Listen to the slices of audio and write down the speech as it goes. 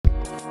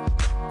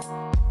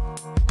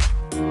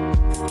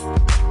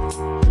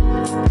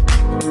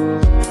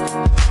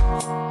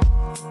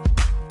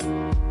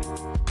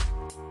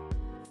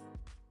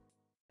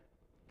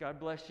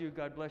bless you.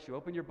 God bless you.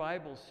 Open your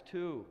Bibles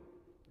to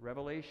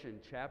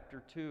Revelation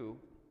chapter 2.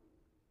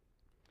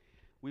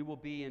 We will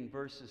be in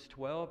verses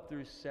 12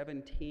 through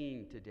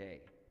 17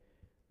 today.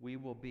 We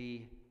will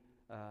be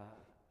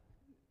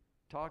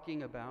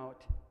talking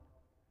about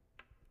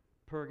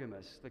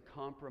Pergamos, the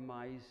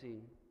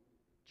compromising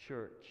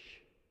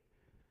church.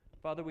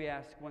 Father, we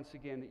ask once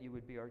again that you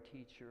would be our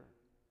teacher,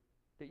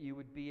 that you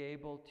would be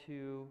able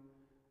to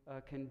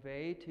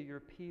convey to your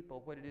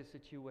people what it is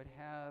that you would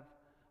have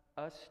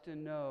us to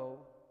know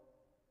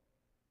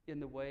in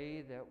the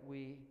way that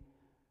we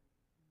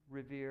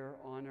revere,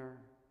 honor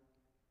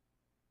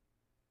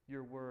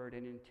your word,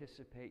 and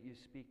anticipate you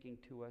speaking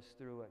to us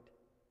through it.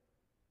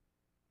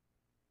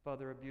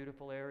 Father, a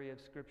beautiful area of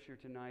Scripture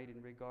tonight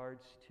in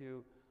regards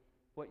to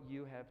what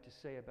you have to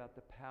say about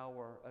the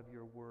power of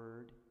your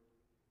word,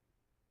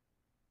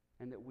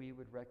 and that we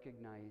would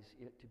recognize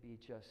it to be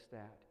just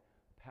that: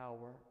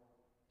 power,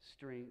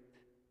 strength,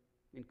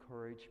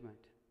 encouragement,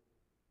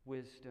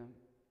 wisdom,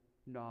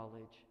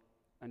 knowledge,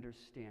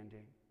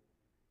 understanding,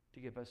 to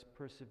give us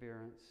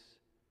perseverance,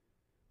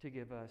 to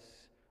give us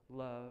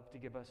love, to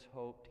give us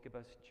hope, to give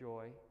us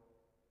joy.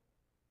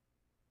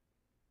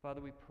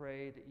 Father, we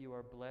pray that you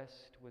are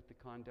blessed with the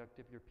conduct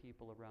of your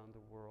people around the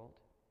world.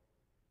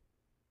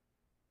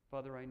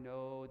 Father, I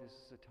know this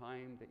is a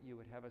time that you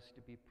would have us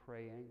to be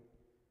praying,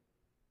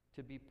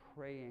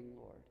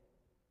 Lord.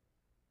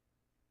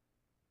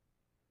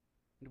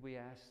 And we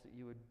ask that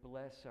you would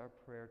bless our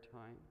prayer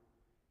time.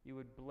 You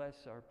would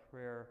bless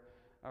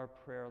our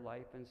prayer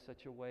life in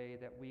such a way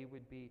that we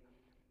would be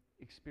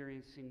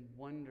experiencing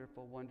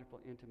wonderful, wonderful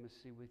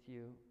intimacy with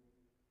you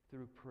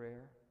through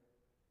prayer.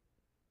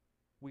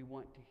 We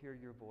want to hear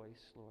your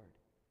voice, Lord.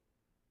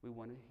 We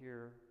want to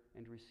hear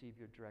and receive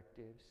your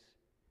directives.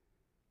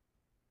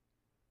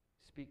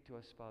 Speak to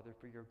us, Father,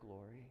 for your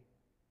glory.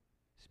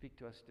 Speak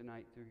to us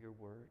tonight through your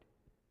word,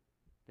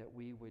 that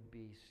we would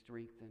be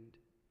strengthened,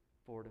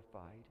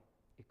 fortified,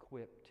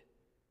 equipped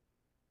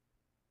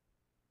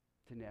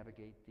to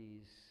navigate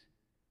these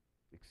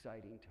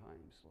exciting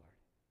times, Lord,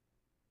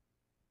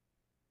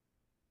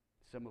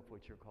 some of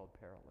which are called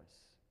perilous.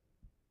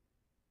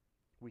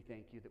 We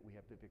thank you that we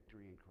have the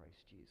victory in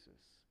Christ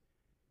Jesus.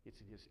 It's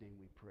in his name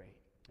we pray.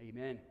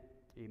 Amen.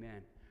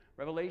 Amen.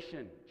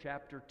 Revelation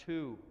chapter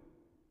 2,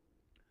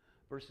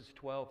 verses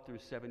 12 through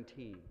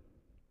 17.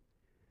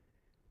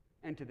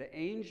 And to the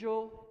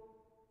angel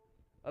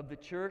of the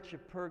church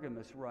of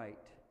Pergamos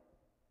write,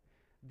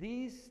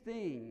 these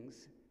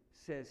things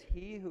says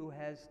he who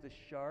has the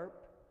sharp,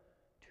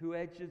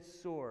 two-edged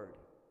sword.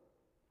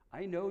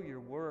 I know your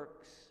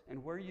works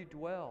and where you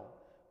dwell,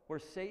 where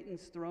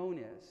Satan's throne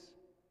is.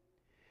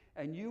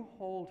 And you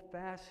hold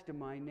fast to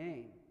my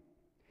name,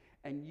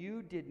 and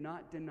you did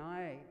not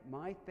deny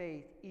my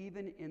faith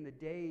even in the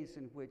days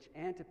in which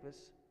Antipas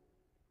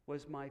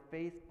was my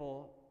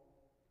faithful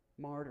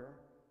martyr,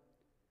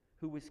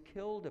 who was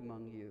killed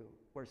among you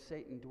where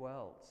Satan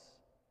dwells.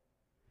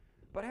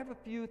 But I have a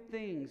few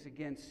things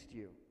against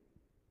you,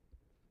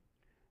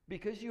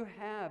 because you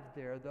have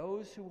there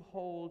those who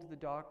hold the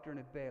doctrine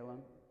of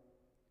Balaam,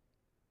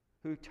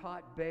 who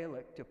taught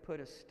Balak to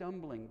put a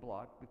stumbling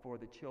block before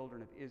the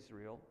children of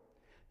Israel,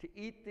 to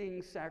eat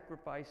things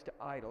sacrificed to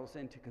idols,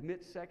 and to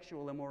commit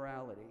sexual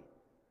immorality.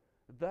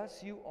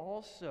 Thus you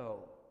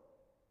also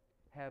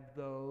have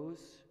those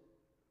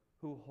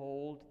who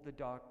hold the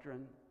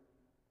doctrine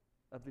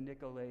of the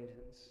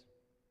Nicolaitans,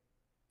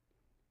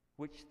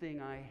 which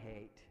thing I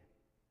hate.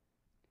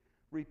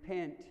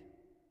 Repent,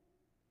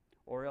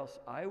 or else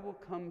I will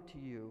come to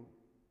you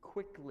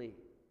quickly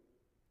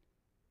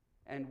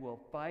and will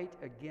fight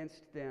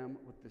against them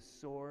with the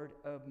sword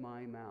of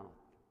my mouth.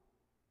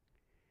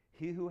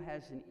 He who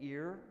has an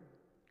ear,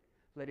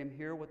 let him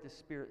hear what the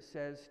Spirit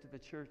says to the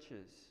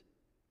churches.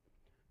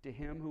 To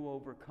him who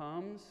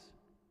overcomes,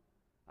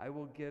 I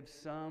will give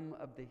some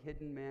of the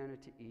hidden manna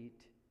to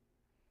eat,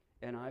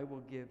 and I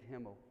will give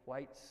him a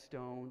white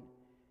stone,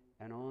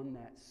 and on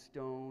that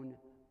stone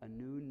a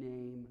new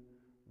name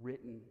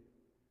written,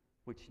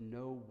 which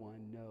no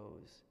one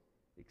knows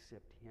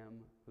except him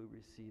who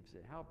receives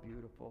it. How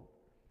beautiful.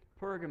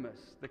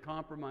 Pergamos, the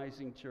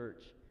compromising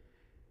church.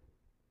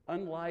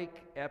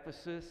 Unlike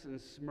Ephesus and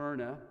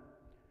Smyrna,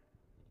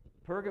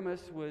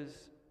 Pergamos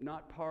was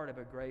not part of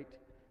a great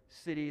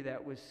city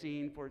that was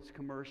seen for its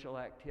commercial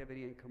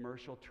activity and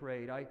commercial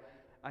trade.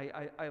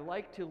 I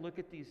like to look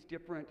at these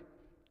different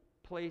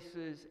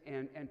places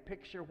and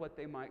picture what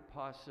they might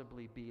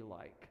possibly be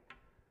like.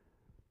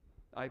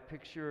 I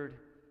pictured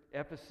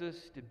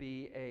Ephesus to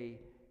be a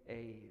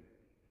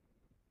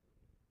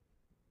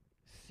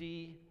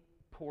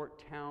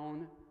seaport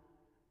town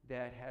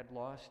that had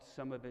lost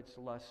some of its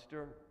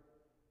luster.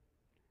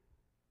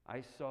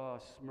 I saw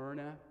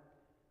Smyrna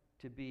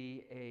to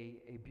be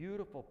a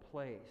beautiful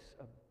place,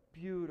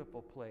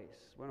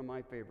 one of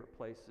my favorite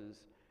places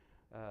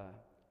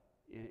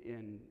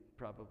in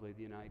probably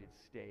the United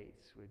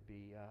States would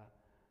be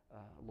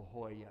La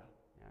Jolla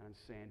and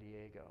San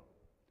Diego,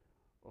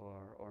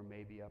 or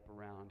maybe up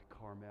around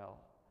Carmel.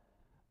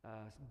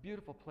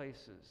 Beautiful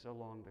places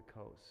along the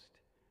coast.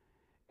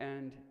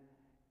 And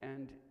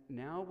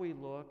now we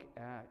look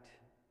at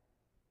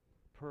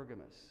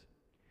Pergamos.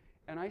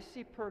 And I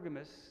see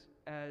Pergamos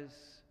as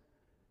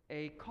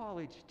a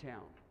college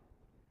town.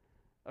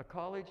 A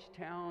college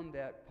town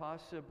that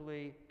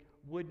possibly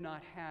would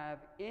not have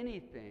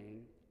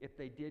anything if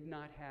they did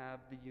not have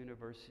the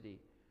university.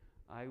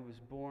 I was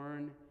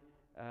born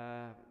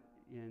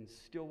in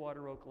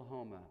Stillwater,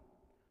 Oklahoma,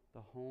 the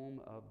home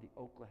of the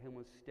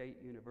Oklahoma State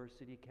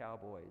University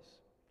Cowboys.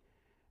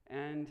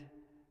 And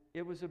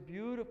it was a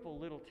beautiful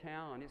little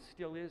town. It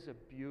still is a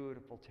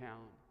beautiful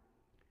town.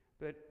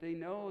 But they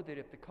know that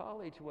if the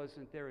college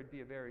wasn't there, it'd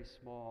be a very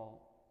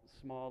small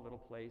little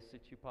place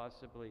that you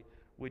possibly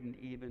wouldn't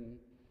even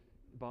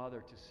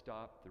bother to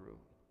stop through.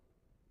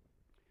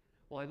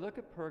 Well, I look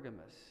at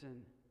Pergamos,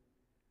 and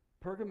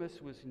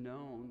Pergamos was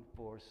known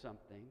for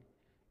something.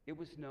 It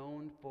was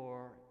known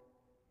for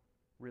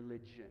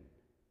religion.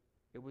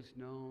 It was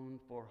known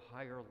for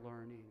higher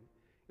learning.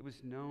 It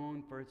was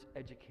known for its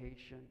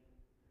education.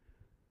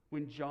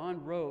 When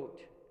John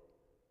wrote,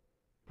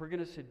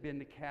 Pergamos had been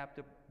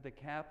the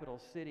capital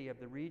city of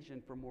the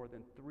region for more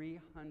than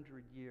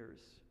 300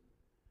 years.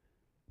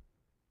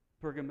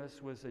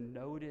 Pergamos was a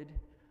noted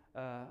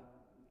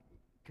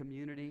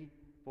community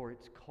for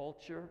its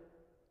culture,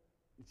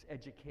 its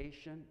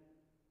education,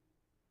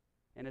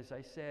 and as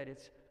I said,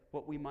 it's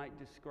what we might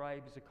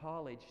describe as a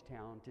college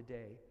town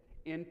today,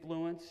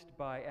 influenced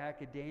by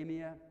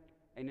academia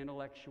and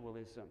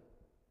intellectualism.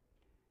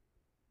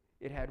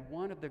 It had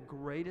one of the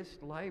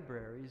greatest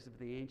libraries of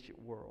the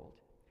ancient world.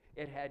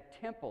 It had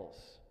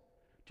temples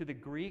to the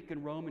Greek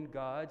and Roman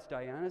gods,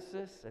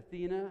 Dionysus,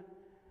 Athena,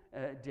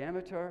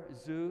 Demeter,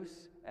 Zeus,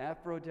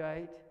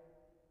 Aphrodite,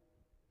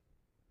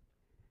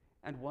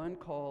 and one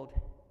called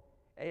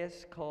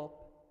Aesculapius.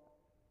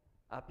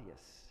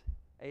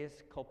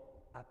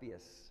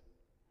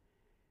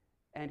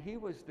 And he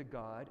was the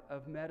god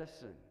of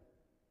medicine.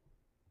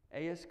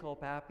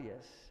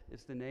 Aesculapius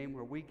is the name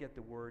where we get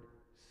the word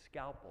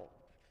scalpel.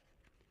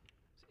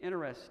 It's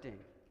interesting.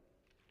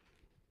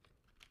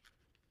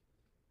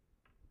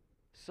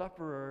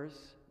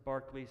 Sufferers,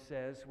 Barclay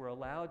says, were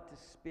allowed to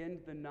spend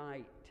the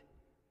night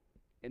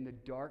in the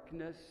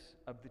darkness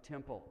of the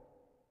temple.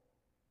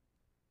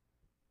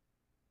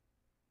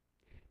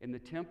 In the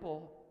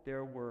temple,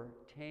 there were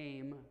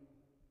tame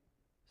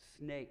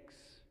snakes.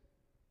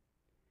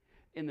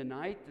 In the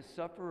night, the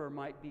sufferer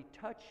might be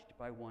touched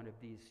by one of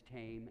these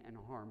tame and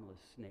harmless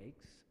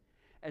snakes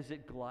as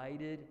it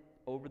glided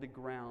over the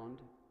ground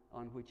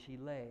on which he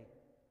lay.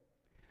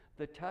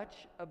 The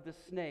touch of the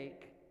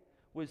snake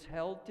was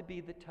held to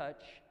be the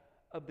touch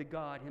of the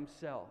God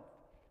himself,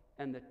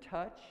 and the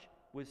touch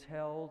was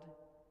held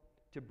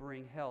to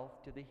bring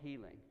health to the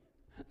healing.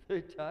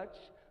 The touch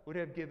would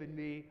have given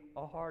me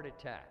a heart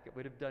attack. It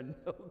would have done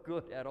no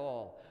good at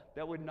all.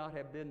 That would not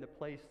have been the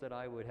place that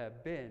I would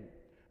have been.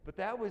 But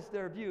that was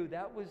their view.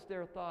 That was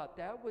their thought.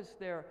 That was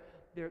their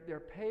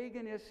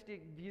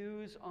paganistic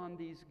views on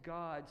these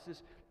gods.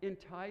 This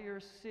entire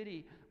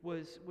city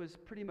was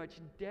pretty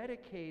much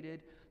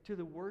dedicated to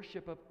the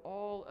worship of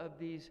all of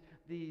these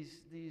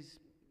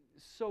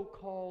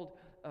so-called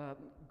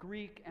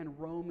Greek and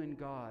Roman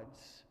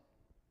gods.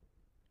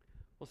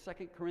 Well,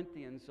 2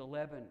 Corinthians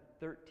 11,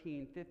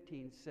 13,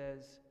 15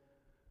 says,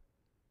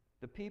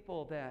 the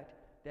people that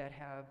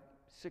have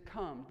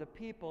succumbed, the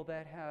people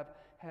that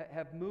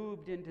have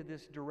moved into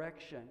this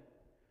direction,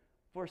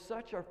 for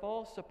such are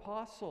false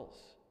apostles,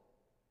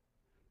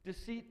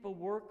 deceitful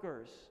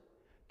workers,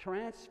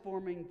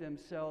 transforming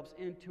themselves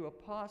into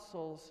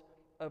apostles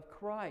of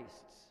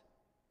Christ's.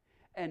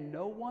 And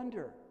no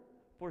wonder,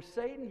 for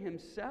Satan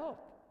himself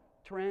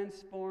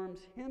transforms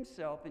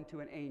himself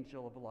into an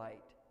angel of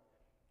light.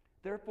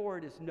 Therefore,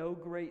 it is no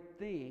great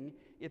thing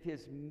if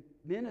his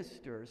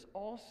ministers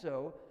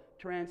also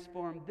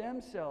transform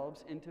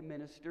themselves into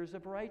ministers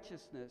of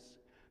righteousness,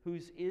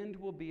 whose end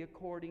will be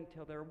according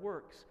to their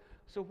works.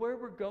 So where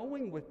we're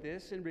going with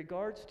this in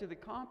regards to the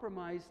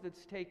compromise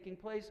that's taking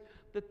place,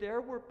 that there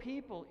were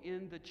people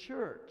in the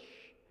church,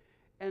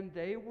 and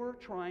they were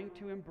trying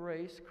to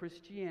embrace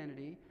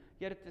Christianity,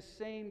 yet at the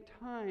same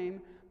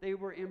time, they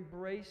were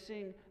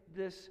embracing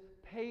this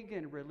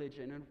pagan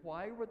religion. And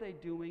why were they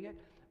doing it?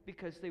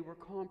 Because they were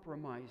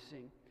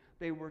compromising.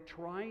 They were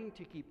trying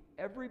to keep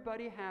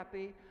everybody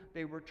happy.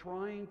 They were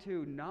trying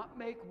to not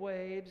make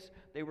waves.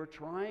 They were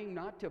trying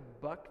not to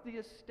buck the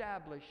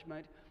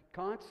establishment.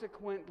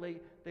 Consequently,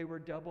 they were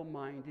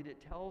double-minded.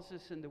 It tells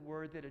us in the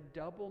Word that a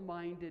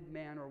double-minded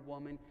man or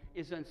woman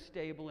is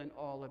unstable in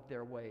all of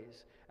their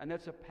ways. And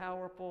that's a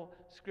powerful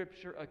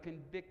scripture, a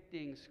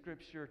convicting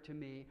scripture to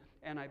me,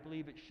 and I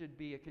believe it should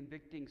be a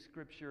convicting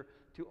scripture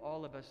to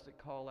all of us that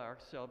call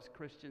ourselves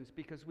Christians,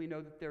 because we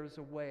know that there is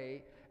a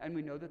way, and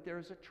we know that there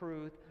is a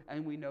truth,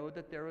 and we know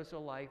that there is a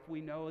life. We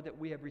know that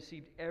we have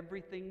received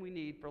everything we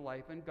need for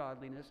life and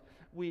godliness.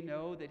 We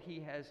know that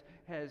He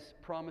has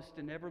promised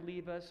to never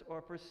leave us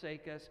or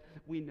forsake us.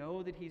 We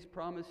know that He's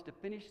promised to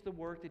finish the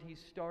work that He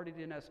started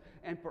in us,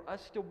 and for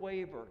us to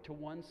waver to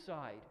one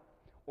side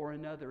or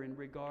another in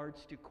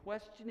regards to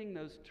questioning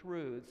those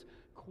truths,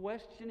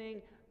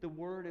 questioning the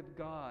Word of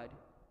God,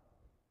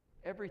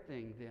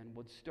 everything then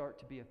would start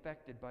to be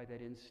affected by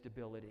that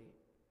instability.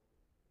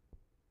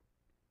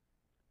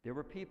 There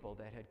were people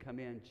that had come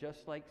in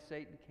just like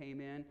Satan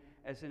came in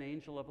as an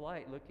angel of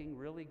light, looking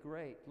really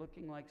great,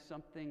 looking like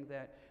something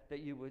that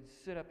you would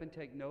sit up and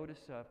take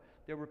notice of.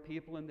 There were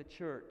people in the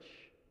church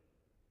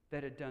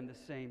that had done the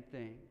same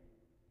thing.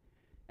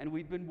 And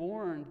we've been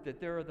warned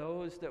that there are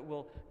those that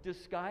will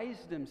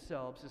disguise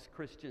themselves as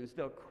Christians.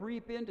 They'll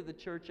creep into the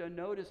church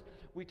unnoticed.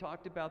 We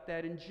talked about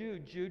that in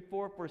Jude. Jude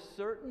 4, for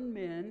certain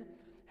men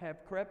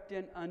have crept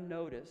in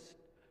unnoticed,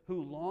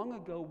 who long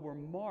ago were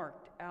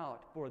marked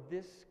out for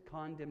this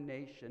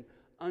condemnation,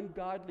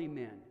 ungodly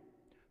men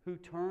who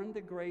turn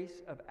the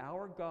grace of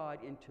our God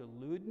into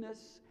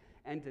lewdness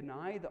and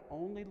deny the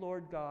only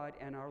Lord God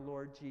and our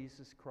Lord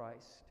Jesus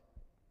Christ.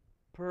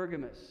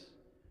 Pergamos,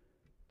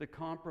 the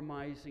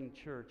compromising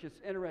church. It's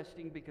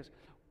interesting because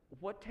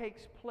what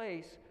takes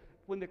place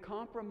when the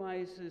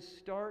compromises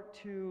start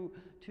to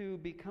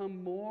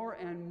become more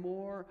and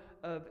more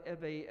of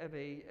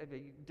a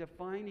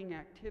defining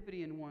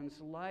activity in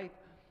one's life,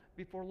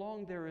 before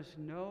long there is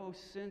no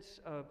sense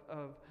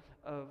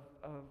of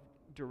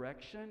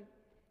direction,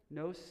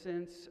 no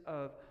sense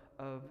of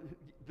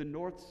the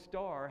North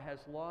Star has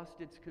lost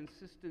its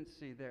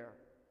consistency there.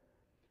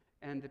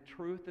 And the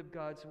truth of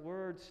God's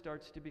Word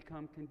starts to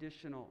become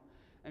conditional.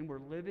 And we're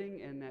living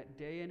in that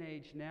day and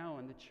age now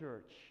in the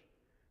church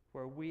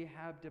where we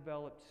have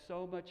developed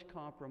so much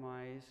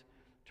compromise,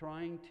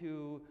 trying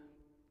to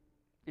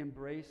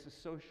embrace a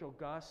social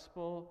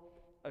gospel,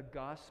 a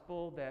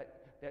gospel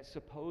that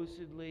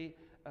supposedly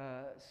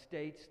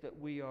states that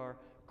we are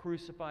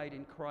crucified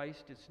in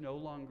Christ. It's no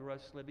longer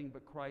us living,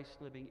 but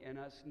Christ living in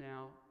us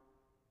now.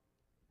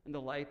 And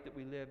the life that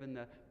we live in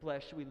the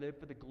flesh, we live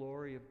for the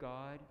glory of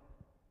God.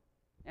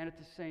 And at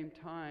the same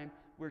time,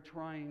 we're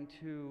trying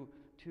to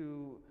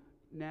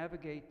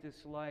navigate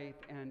this life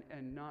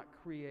and not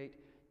create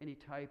any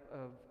type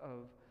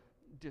of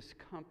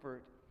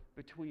discomfort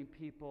between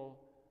people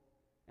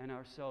and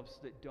ourselves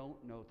that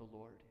don't know the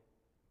Lord.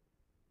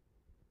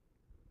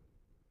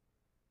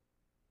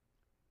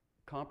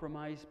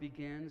 Compromise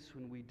begins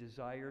when we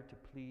desire to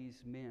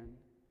please men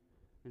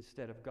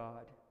instead of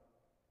God.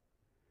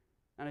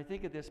 And I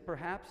think of this,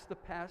 perhaps the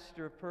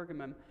pastor of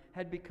Pergamum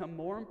had become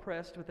more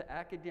impressed with the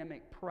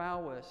academic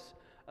prowess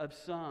of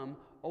some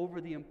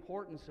over the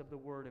importance of the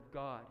Word of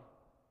God.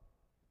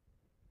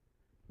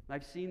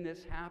 I've seen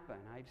this happen.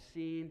 I've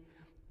seen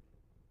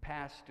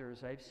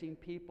pastors, I've seen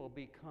people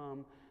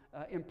become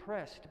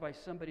impressed by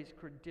somebody's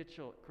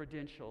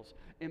credentials,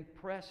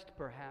 impressed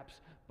perhaps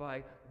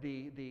by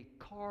the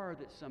car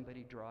that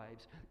somebody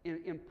drives,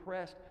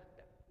 impressed.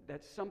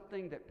 That's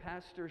something that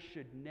pastors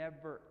should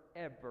never,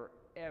 ever,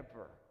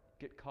 ever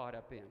get caught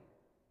up in.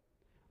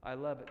 I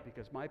love it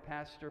because my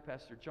pastor,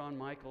 Pastor John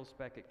Michaels,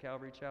 back at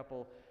Calvary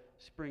Chapel,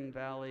 Spring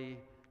Valley,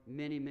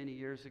 many, many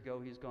years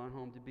ago, he's gone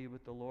home to be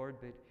with the Lord,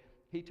 but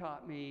he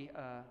taught me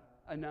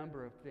a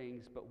number of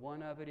things, but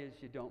one of it is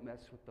you don't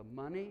mess with the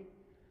money,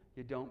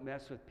 you don't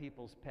mess with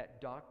people's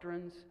pet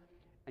doctrines,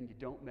 and you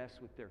don't mess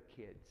with their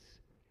kids.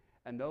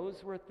 And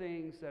those were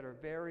things that are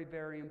very,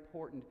 very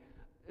important.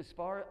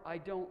 I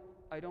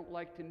don't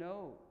like to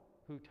know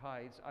who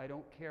tithes. I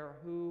don't care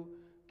who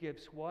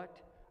gives what.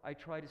 I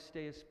try to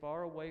stay as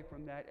far away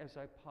from that as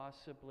I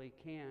possibly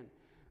can,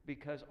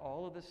 because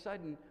all of a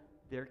sudden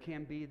there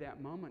can be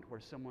that moment where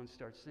someone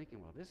starts thinking,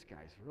 well, this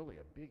guy's really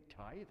a big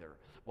tither.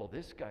 Well,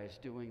 this guy's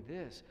doing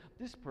this.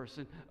 This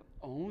person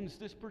owns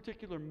this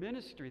particular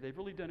ministry. They've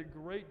really done a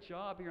great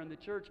job here in the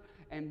church.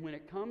 And when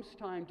it comes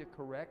time to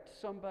correct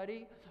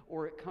somebody,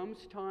 or it comes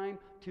time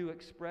to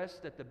express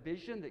that the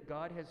vision that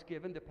God has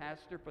given the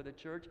pastor for the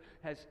church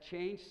has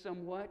changed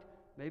somewhat,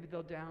 maybe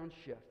they'll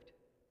downshift.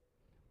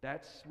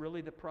 That's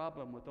really the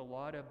problem with a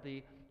lot of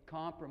the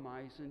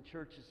compromise in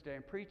churches today.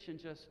 I'm preaching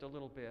just a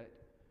little bit,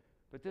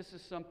 but this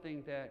is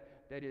something that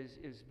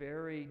is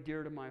very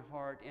dear to my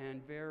heart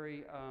and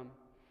very,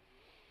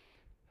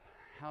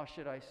 how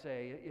should I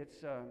say,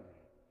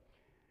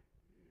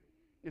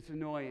 it's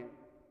annoying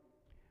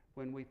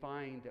when we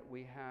find that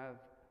we have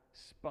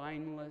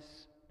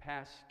spineless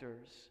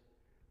pastors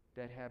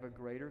that have a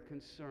greater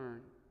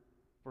concern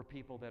for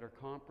people that are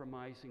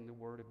compromising the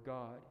Word of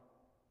God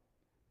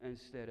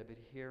instead of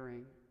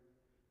adhering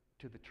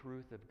to the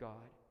truth of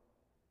God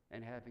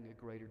and having a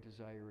greater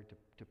desire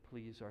to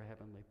please our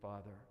Heavenly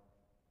Father.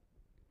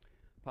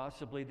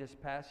 Possibly this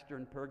pastor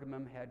in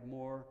Pergamum had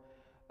more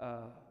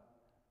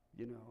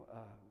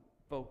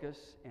focus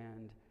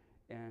and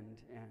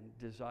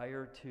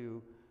desire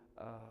to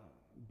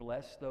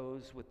bless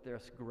those with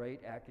this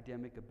great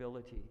academic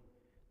ability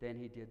than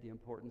he did the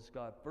importance of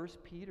God. 1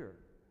 Peter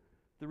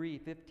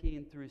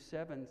 3:15 through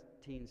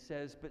 17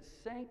 says, "But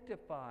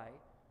sanctify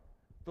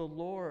the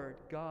Lord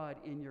God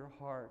in your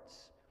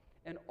hearts,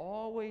 and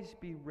always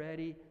be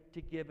ready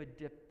to give a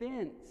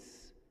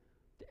defense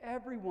to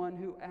everyone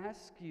who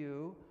asks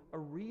you a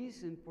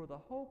reason for the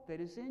hope that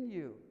is in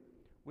you,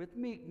 with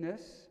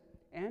meekness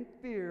and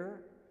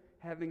fear,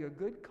 having a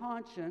good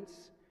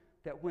conscience,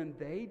 that when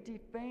they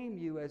defame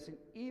you as an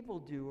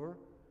evildoer,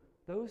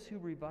 those who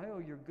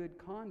revile your good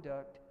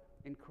conduct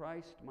in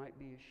Christ might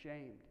be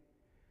ashamed.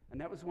 And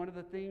that was one of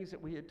the things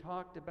that we had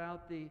talked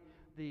about the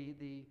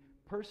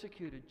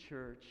persecuted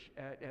church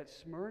at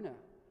Smyrna.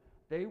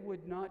 They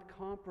would not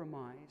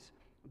compromise.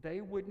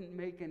 They wouldn't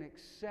make an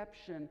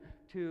exception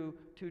to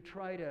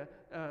try to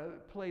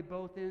play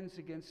both ends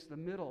against the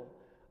middle.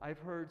 I've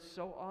heard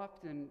so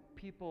often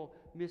people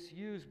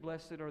misuse,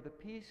 blessed are the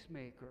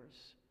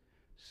peacemakers.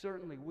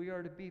 Certainly, we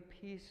are to be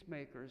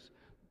peacemakers.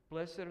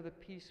 Blessed are the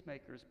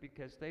peacemakers,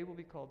 because they will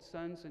be called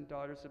sons and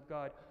daughters of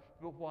God.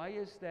 But why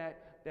is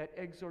that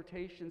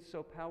exhortation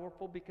so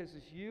powerful? Because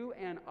as you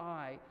and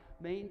I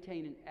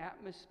maintain an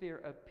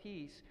atmosphere of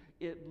peace,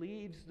 it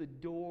leaves the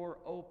door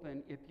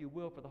open, if you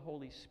will, for the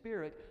Holy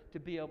Spirit to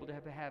be able to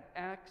have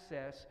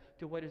access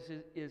to what is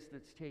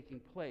that's taking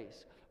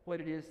place, what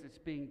it is that's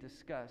being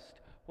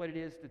discussed, what it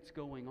is that's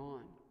going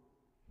on.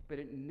 But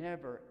it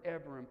never,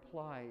 ever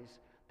implies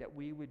that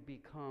we would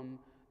become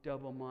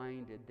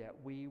double-minded, that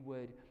we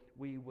would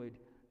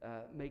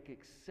make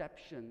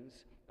exceptions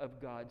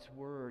of God's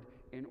Word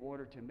in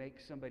order to make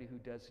somebody who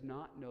does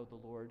not know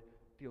the Lord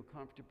feel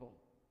comfortable.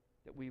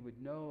 That we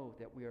would know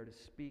that we are to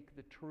speak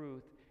the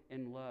truth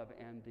in love,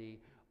 and the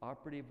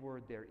operative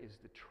word there is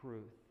the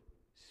truth.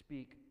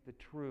 Speak the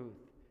truth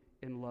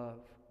in love.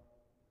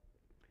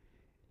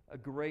 A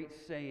great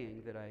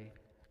saying that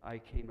I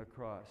came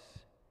across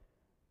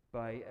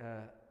by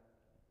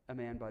a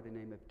man by the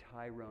name of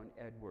Tyrone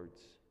Edwards.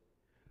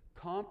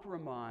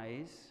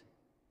 Compromise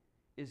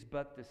is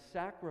but the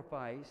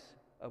sacrifice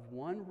of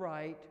one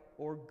right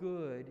or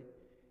good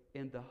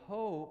in the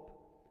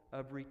hope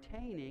of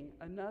retaining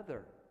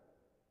another.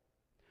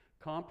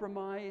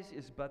 Compromise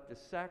is but the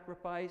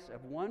sacrifice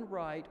of one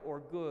right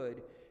or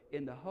good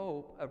in the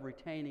hope of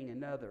retaining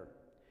another,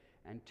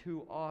 and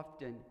too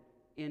often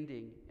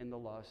ending in the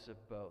loss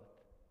of both.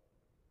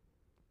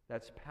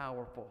 That's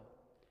powerful.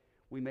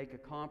 We make a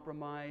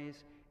compromise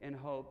in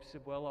hopes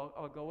of, well,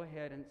 I'll go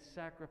ahead and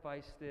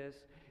sacrifice this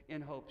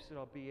in hopes that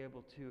I'll be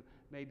able to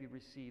maybe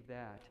receive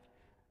that.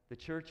 The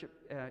church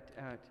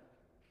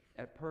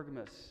at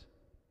Pergamos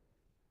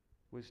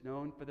was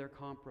known for their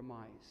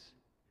compromise.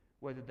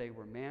 Whether they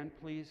were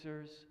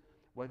man-pleasers,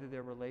 whether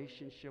their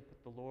relationship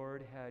with the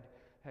Lord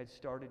had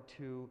started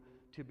to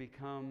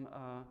become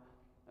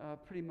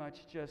pretty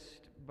much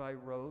just by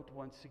rote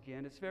once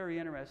again. It's very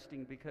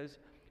interesting because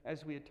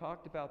as we had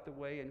talked about the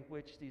way in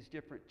which these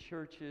different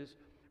churches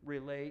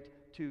relate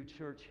to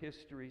church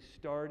history,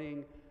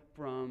 starting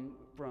from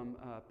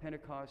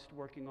Pentecost,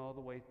 working all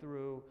the way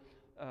through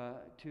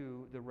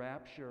to the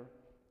rapture,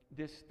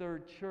 this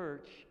third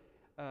church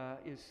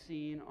is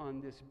seen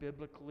on this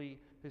biblically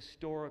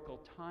historical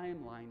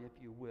timeline, if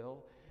you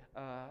will,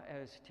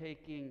 as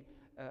taking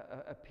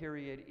a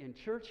period in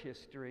church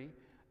history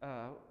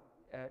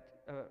at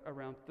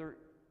around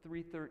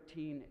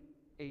 313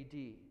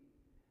 AD.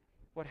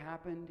 What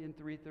happened in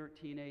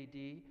 313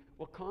 AD?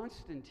 Well,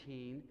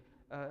 Constantine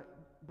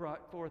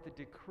brought forth a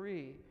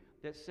decree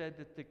that said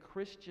that the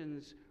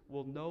Christians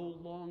will no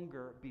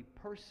longer be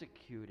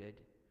persecuted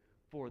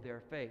for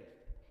their faith,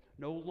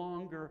 no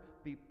longer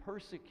be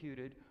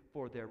persecuted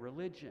for their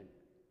religion.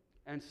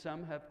 And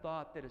some have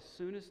thought that as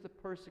soon as the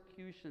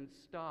persecution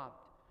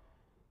stopped,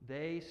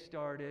 the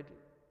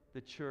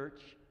church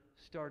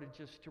started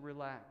just to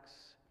relax,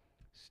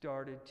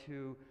 started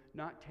to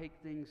not take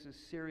things as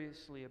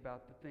seriously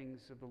about the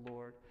things of the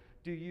Lord.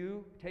 Do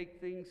you take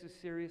things as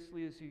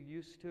seriously as you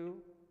used to?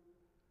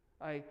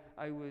 I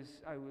was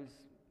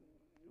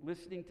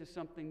listening to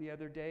something the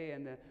other day,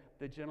 and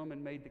the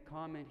gentleman made the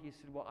comment. He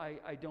said, well,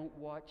 I don't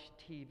watch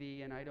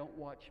TV and I don't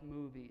watch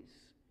movies.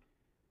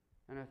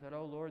 And I thought,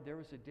 oh Lord, there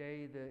was a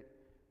day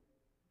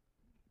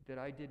that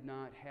I did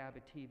not have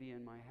a TV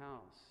in my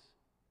house.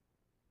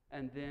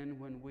 And then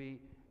when we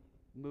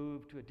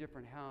moved to a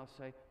different house,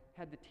 I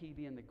had the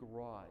TV in the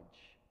garage.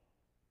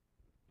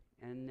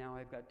 And now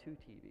I've got 2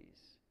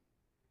 TVs.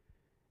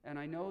 And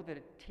I know that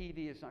a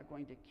TV is not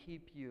going to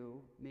keep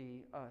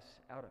us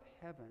out of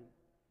heaven.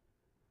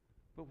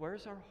 But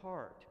where's our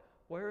heart?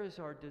 Where is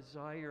our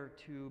desire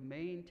to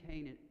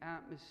maintain an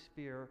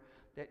atmosphere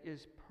that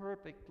is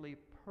perfectly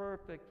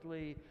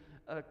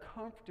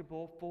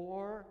comfortable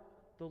for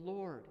the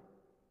Lord?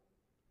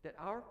 That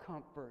our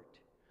comfort,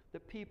 the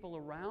people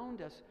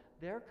around us,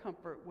 their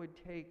comfort would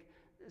take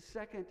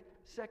second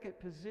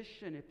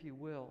position, if you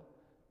will,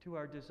 to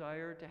our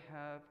desire to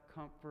have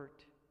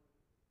comfort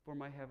for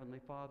my Heavenly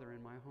Father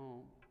in my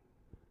home.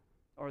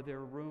 Are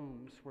there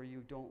rooms where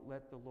you don't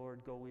let the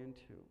Lord go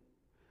into?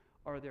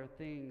 Are there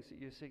things that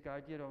you say,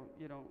 God, you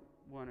don't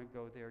want to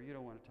go there, you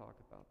don't want to talk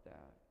about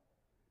that?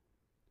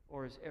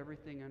 Or is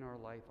everything in our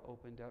life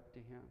opened up to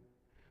Him?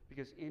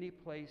 Because any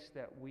place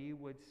that we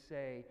would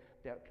say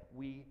that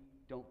we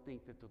don't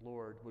think that the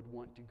Lord would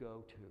want to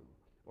go to,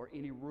 or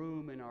any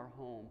room in our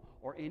home,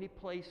 or any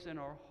place in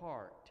our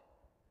heart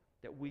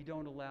that we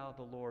don't allow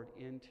the Lord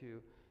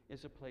into,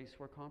 is a place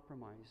where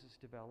compromise is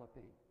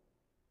developing.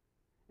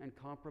 And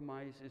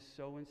compromise is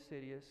so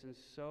insidious and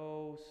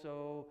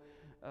so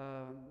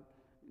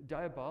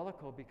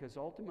diabolical, because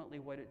ultimately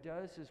what it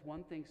does is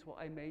one thinks, well,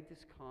 I made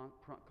this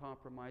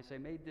compromise, I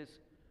made this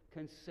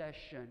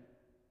concession.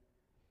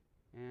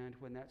 And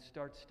when that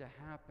starts to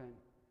happen,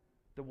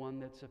 the one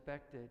that's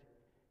affected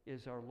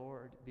is our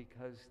Lord,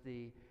 because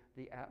the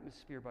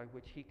atmosphere by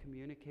which he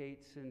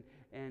communicates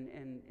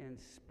and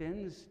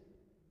spends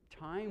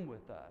time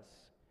with us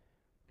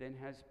then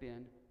has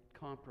been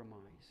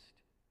compromised,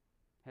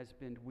 has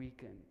been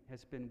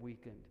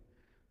weakened.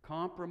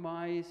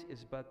 Compromise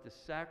is but the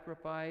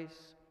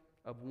sacrifice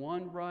of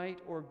one right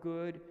or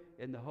good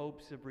in the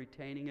hopes of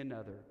retaining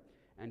another,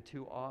 and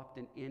too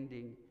often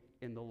ending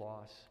in the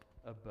loss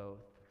of both.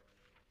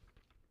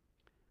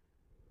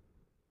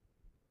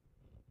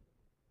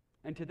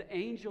 And to the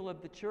angel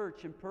of the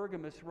church in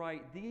Pergamos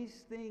write,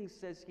 these things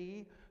says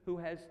he who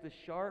has the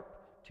sharp,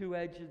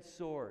 two-edged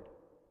sword.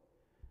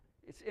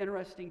 It's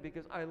interesting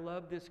because I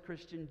love this,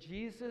 Christian.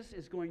 Jesus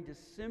is going to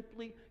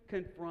simply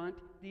confront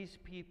these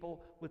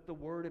people with the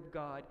Word of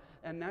God.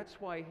 And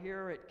that's why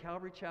here at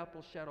Calvary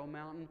Chapel, Shadow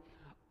Mountain,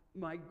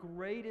 my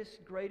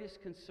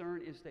greatest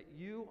concern is that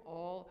you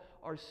all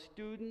are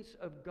students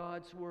of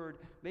God's Word.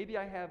 Maybe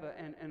I have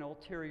an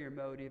ulterior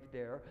motive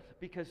there,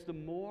 because the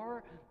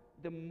more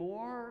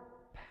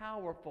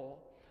powerful,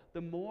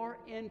 the more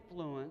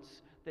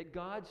influence that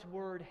God's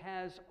Word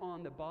has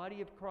on the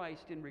body of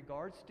Christ in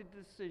regards to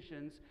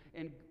decisions,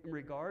 in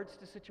regards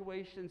to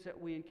situations that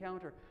we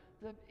encounter,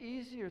 the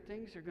easier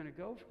things are going to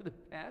go for the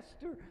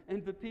pastor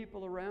and the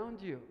people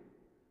around you.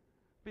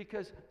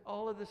 Because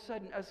all of a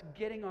sudden, us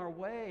getting our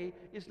way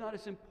is not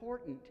as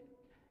important.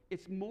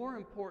 It's more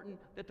important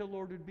that the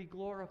Lord would be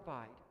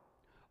glorified.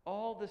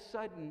 All of a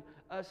sudden,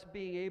 us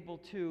being able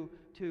to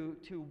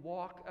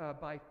walk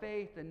by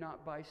faith and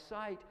not by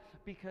sight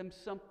becomes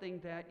something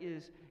that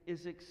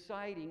is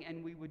exciting,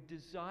 and we would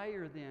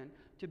desire then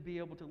to be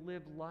able to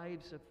live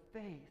lives of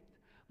faith,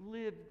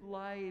 live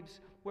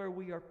lives where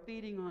we are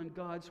feeding on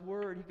God's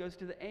Word. He goes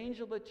to the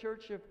angel of the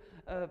church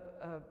of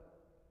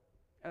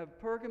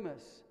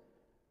Pergamos,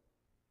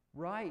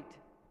 write,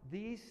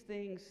 these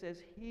things says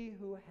he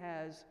who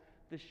has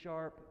the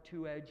sharp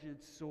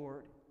two-edged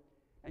sword.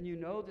 And you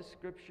know the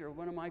scripture,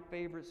 one of my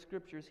favorite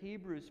scriptures,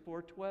 Hebrews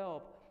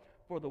 4:12.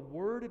 For the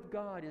word of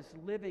God is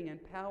living and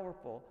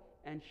powerful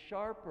and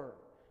sharper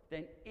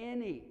than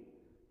any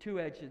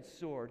two-edged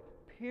sword,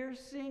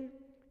 piercing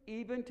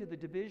even to the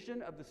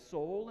division of the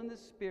soul and the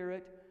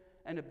spirit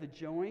and of the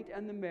joint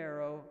and the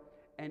marrow,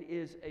 and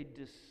is a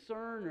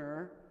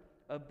discerner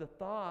of the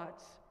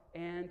thoughts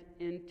and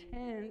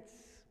intents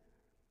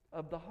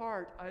of the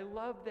heart. I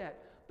love that.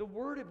 The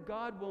Word of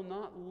God will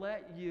not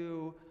let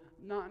you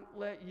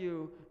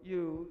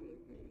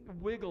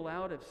wiggle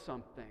out of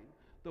something.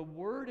 The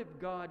Word of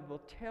God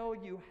will tell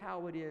you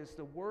how it is.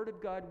 The Word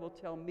of God will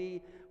tell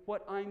me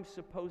what I'm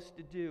supposed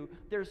to do.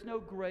 There's no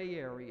gray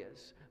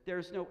areas.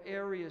 There's no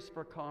areas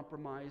for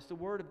compromise. The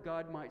Word of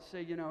God might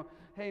say,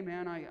 hey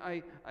man,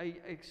 I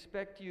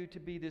expect you to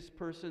be this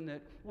person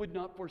that would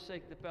not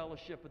forsake the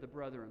fellowship of the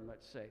brethren,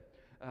 let's say,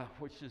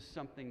 which is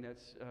something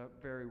that's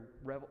very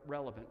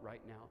relevant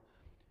right now.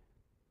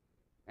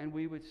 And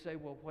we would say,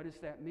 well, what does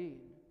that mean?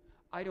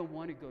 I don't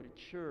want to go to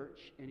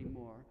church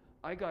anymore.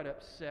 I got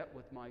upset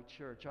with my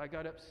church. I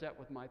got upset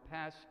with my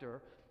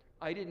pastor.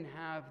 I didn't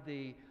have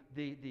the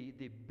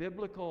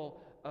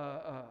biblical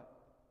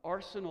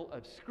arsenal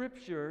of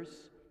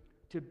scriptures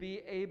to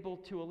be able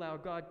to allow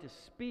God to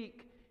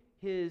speak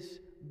His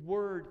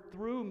word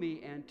through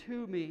me and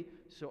to me.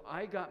 So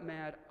I got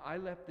mad. I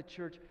left the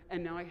church,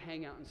 and now I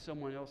hang out in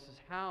someone else's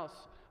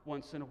house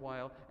once in a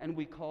while, and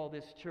we call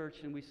this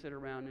church, and we sit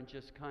around and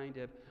just kind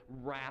of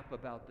rap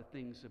about the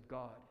things of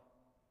God.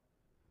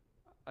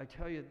 I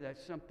tell you,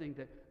 that's something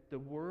that the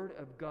Word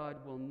of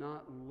God will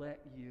not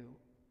let you,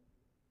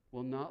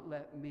 will not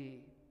let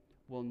me,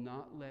 will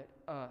not let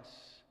us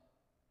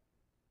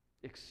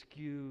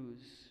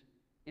excuse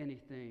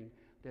anything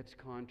that's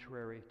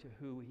contrary to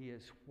who He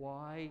is.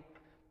 Why?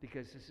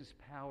 Because this is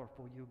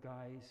powerful, you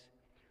guys.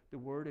 The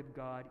Word of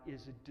God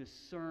is a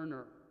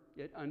discerner.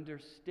 It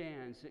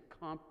understands, it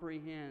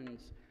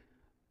comprehends.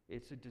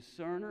 It's a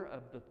discerner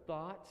of the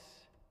thoughts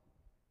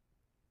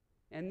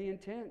and the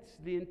intents,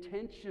 the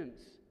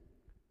intentions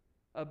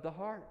of the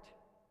heart.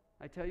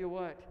 I tell you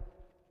what,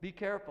 be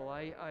careful.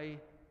 I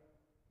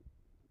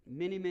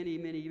many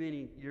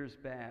years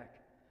back,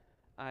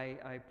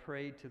 I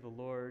prayed to the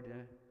Lord,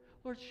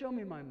 Lord, show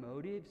me my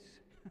motives.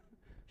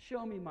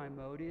 Show me my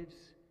motives.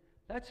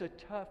 That's a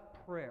tough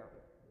prayer,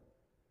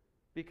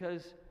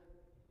 because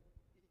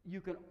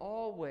you can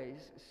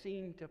always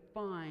seem to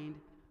find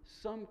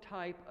some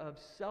type of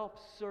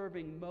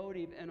self-serving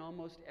motive in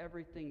almost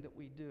everything that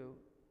we do.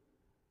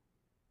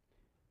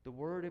 The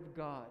Word of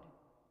God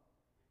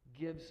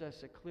gives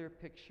us a clear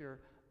picture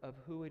of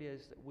who it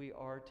is that we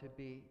are to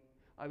be.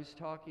 I was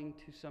talking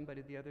to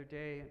somebody the other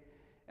day,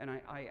 and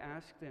I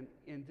asked them,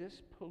 in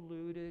this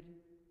polluted,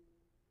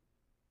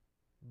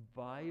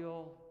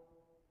 vile,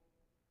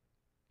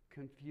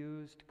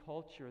 confused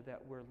culture that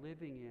we're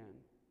living in,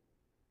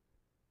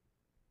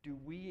 do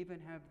we even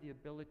have the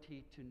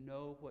ability to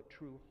know what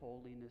true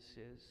holiness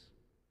is?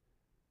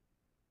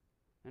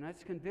 And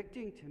that's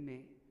convicting to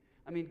me.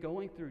 I mean,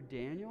 going through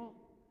Daniel,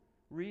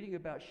 reading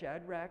about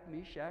Shadrach,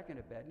 Meshach, and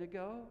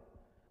Abednego,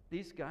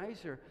 these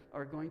guys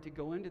are going to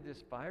go into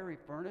this fiery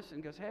furnace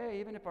and goes, hey,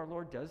 even if our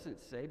Lord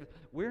doesn't save us,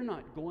 we're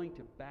not going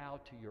to bow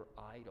to your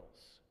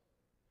idols.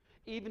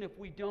 Even if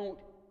we don't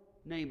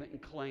name it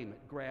and claim it,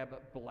 grab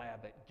it,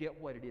 blab it, get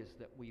what it is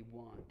that we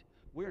want,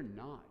 we're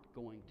not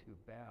going to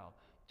bow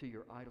to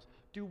your idols.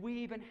 Do we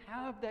even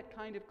have that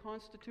kind of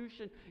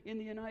constitution in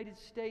the United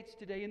States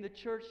today, in the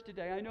church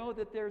today? I know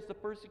that there's the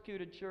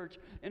persecuted church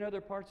in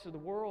other parts of the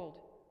world,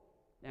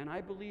 and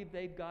I believe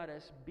they've got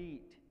us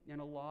beat in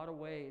a lot of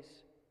ways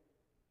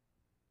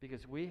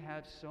because we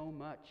have so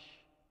much.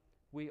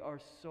 We are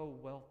so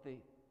wealthy.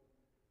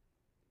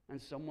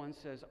 And someone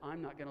says,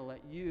 I'm not going to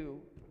let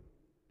you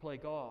play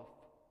golf.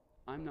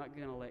 I'm not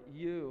going to let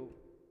you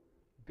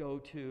go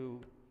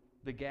to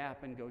the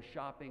Gap and go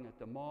shopping at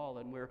the mall,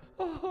 and we're,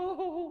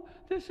 oh,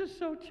 this is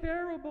so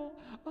terrible.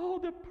 Oh,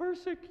 the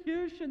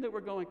persecution that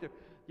we're going through.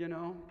 You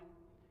know,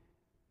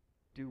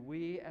 do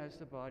we as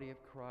the body of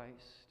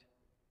Christ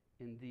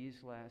in these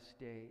last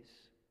days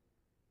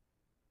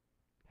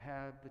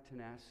have the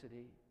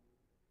tenacity,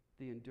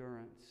 the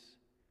endurance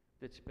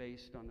that's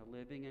based on the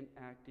living and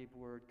active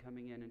Word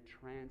coming in and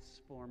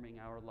transforming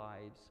our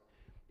lives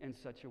in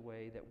such a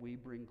way that we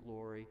bring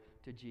glory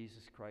to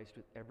Jesus Christ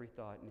with every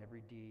thought and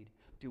every deed?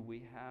 Do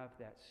we have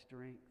that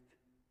strength?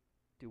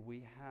 Do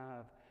we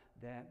have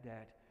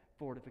that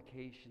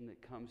fortification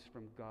that comes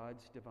from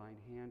God's divine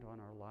hand on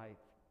our life?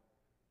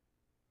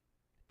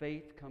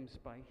 Faith comes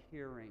by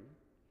hearing,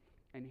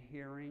 and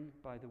hearing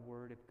by the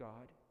Word of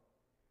God.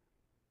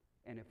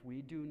 And if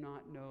we do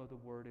not know the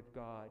Word of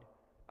God,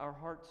 our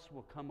hearts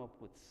will come up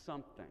with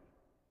something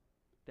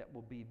that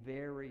will be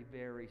very,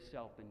 very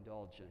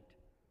self-indulgent.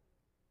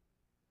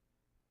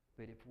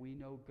 But if we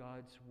know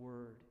God's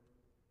Word,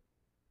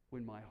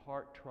 when my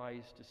heart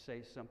tries to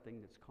say something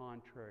that's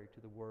contrary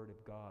to the Word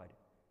of God,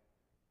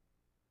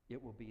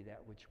 it will be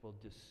that which will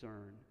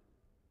discern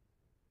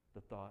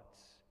the thoughts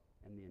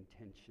and the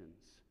intentions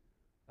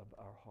of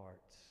our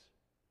hearts.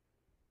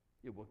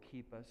 It will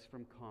keep us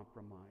from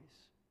compromise.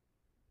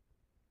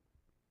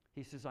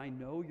 He says, I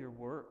know your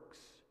works.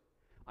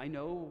 I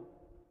know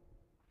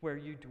where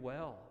you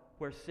dwell,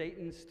 where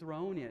Satan's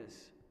throne is.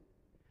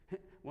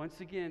 Once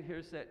again,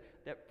 here's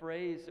that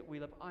phrase that we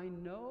love. I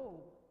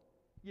know.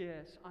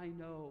 Yes, I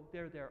know.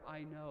 They're there.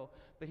 I know.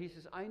 But he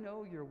says, I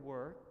know your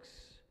works.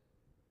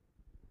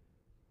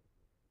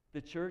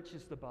 The church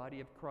is the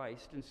body of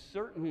Christ, and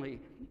certainly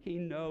he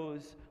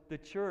knows the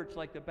church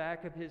like the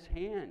back of his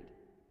hand.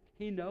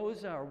 He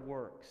knows our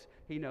works.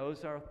 He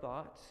knows our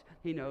thoughts.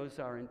 He knows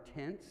our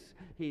intents.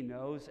 He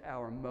knows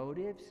our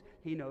motives.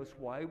 He knows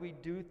why we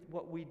do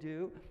what we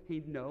do.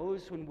 He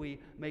knows when we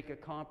make a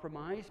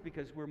compromise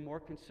because we're more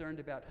concerned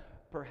about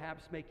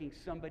perhaps making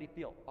somebody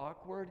feel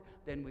awkward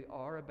than we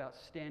are about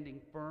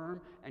standing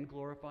firm and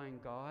glorifying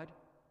God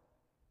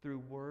through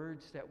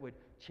words that would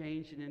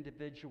change an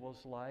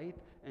individual's life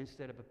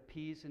instead of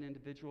appease an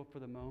individual for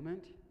the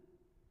moment.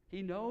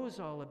 He knows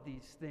all of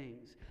these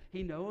things.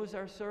 He knows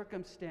our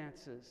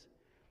circumstances.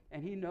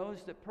 And he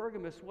knows that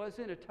Pergamos was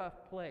in a tough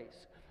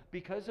place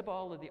because of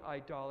all of the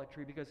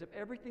idolatry, because of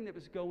everything that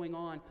was going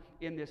on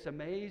in this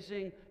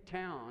amazing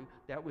town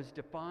that was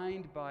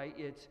defined by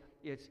its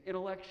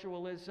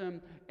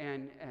intellectualism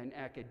and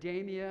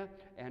academia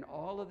and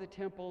all of the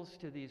temples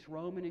to these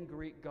Roman and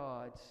Greek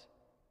gods.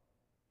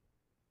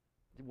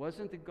 It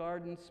wasn't the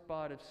garden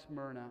spot of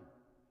Smyrna.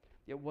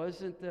 It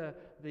wasn't the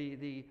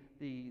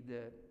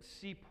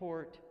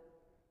seaport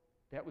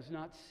that was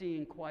not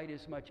seeing quite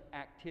as much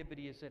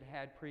activity as it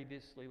had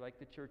previously, like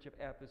the church of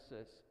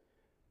Ephesus.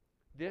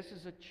 This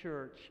is a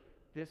church,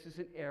 this is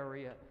an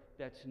area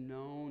that's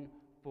known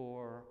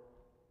for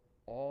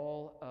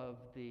all of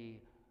the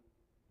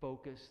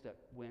focus that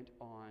went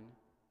on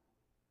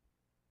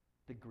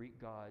the Greek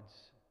gods,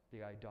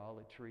 the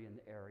idolatry in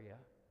the area.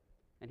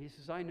 And he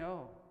says, I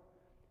know.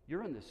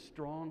 You're in the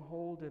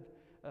stronghold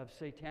of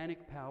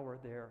satanic power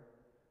there.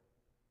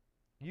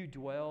 You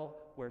dwell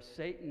where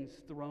Satan's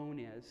throne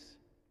is.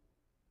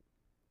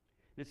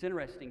 It's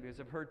interesting because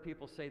I've heard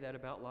people say that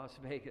about Las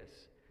Vegas.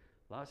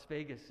 Las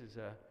Vegas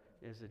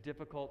is a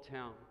difficult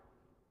town.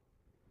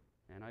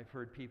 And I've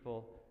heard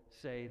people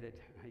say that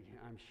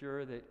I'm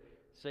sure that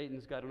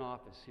Satan's got an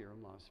office here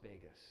in Las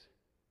Vegas.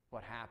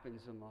 What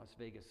happens in Las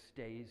Vegas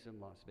stays in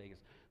Las Vegas.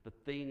 The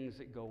things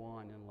that go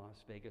on in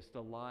Las Vegas,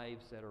 the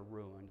lives that are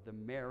ruined, the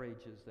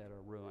marriages that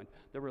are ruined,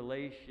 the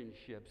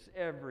relationships,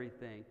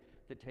 everything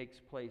that takes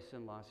place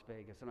in Las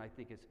Vegas. And I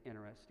think it's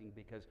interesting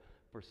because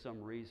for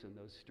some reason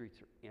those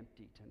streets are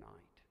empty tonight.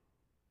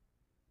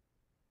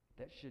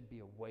 That should be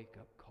a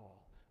wake-up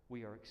call.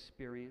 We are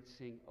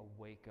experiencing a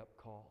wake-up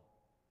call.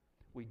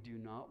 We do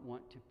not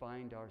want to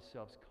find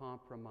ourselves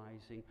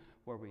compromising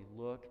where we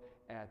look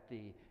at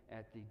the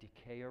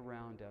decay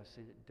around us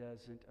and it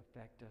doesn't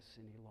affect us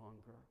any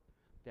longer.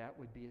 That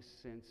would be a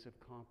sense of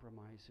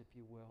compromise, if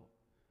you will.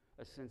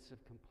 a sense of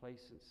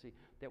complacency,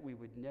 that we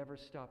would never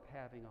stop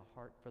having a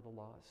heart for the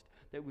lost,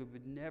 that we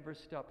would never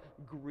stop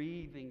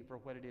grieving for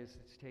what it is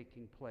that's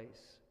taking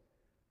place.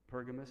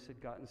 Pergamos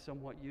had gotten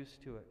somewhat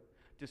used to it.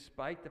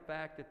 Despite the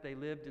fact that they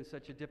lived in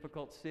such a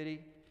difficult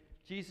city,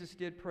 Jesus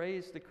did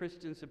praise the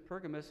Christians of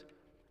Pergamos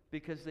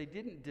because they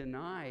didn't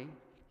deny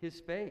his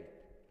faith.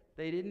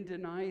 They didn't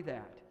deny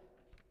that.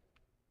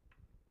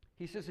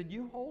 He says, and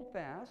you hold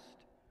fast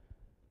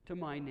to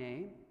my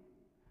name.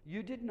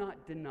 You did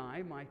not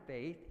deny my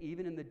faith,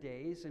 even in the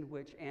days in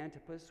which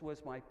Antipas was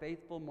my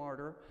faithful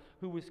martyr,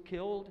 who was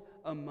killed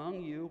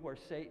among you where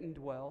Satan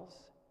dwells.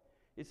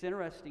 It's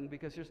interesting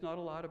because there's not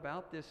a lot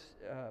about this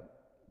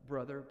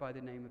brother by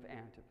the name of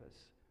Antipas.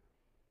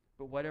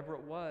 But whatever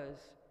it was,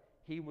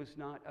 he was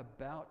not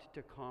about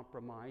to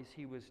compromise.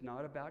 He was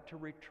not about to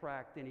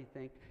retract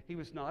anything. He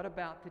was not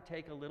about to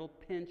take a little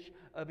pinch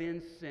of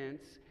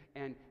incense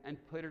and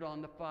put it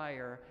on the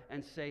fire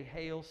and say,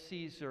 "Hail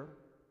Caesar,"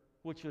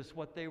 which was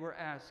what they were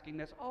asking.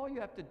 That's all you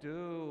have to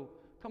do.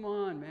 Come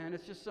on, man.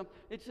 It's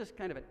just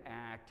kind of an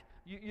act.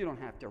 You don't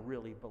have to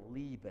really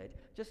believe it.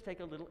 Just take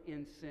a little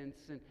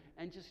incense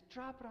and just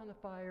drop it on the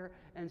fire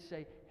and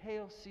say,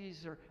 "Hail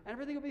Caesar," and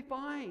everything will be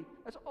fine.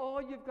 That's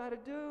all you've got to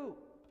do.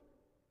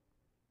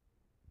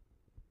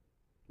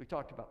 We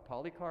talked about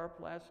Polycarp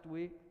last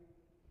week,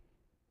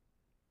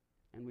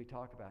 and we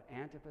talked about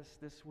Antipas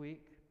this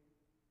week.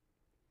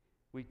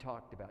 We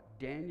talked about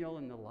Daniel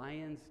in the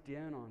lion's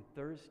den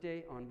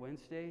on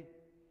Wednesday.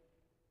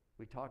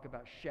 We talk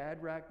about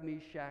Shadrach,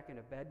 Meshach, and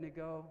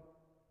Abednego.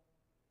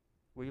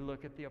 We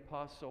look at the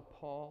Apostle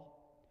Paul.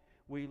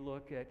 We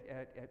look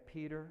at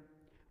Peter.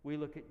 We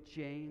look at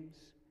James.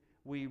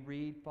 We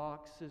read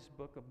Fox's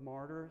Book of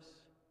Martyrs.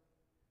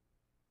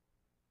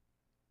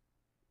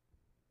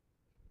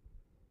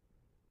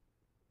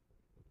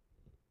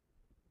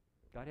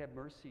 God have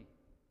mercy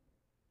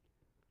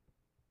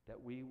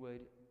that we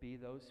would be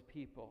those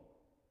people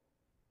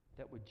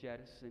that would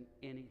jettison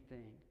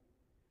anything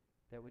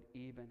that would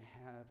even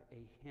have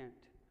a hint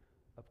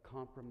of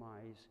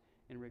compromise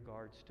in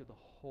regards to the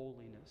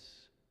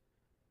holiness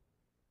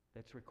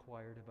that's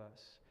required of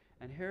us.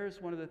 And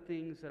here's one of the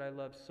things that I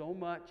love so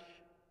much.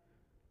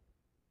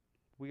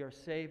 We are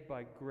saved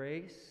by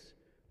grace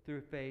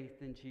through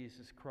faith in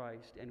Jesus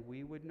Christ, and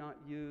we would not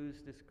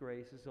use this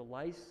grace as a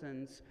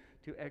license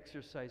to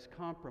exercise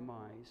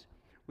compromise.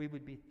 We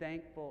would be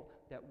thankful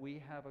that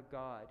we have a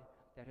God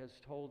that has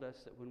told us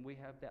that when we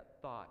have that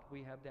thought,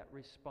 we have that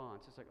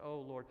response. It's like,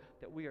 oh Lord,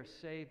 that we are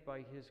saved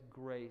by His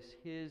grace,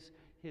 His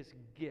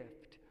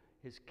gift,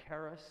 His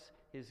charis,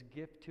 His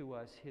gift to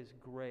us, His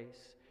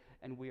grace.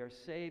 And we are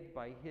saved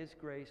by His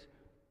grace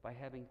by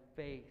having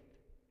faith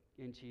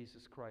in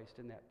Jesus Christ.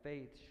 And that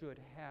faith should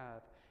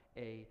have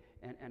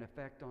an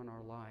effect on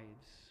our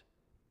lives.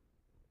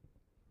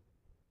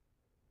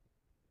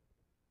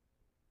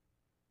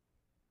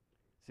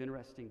 It's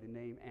interesting, the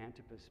name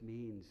Antipas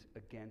means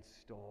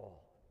against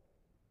all.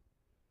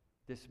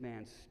 This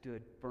man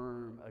stood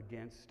firm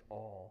against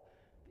all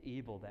the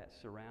evil that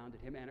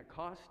surrounded him, and it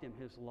cost him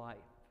his life.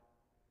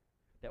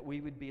 That we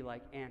would be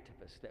like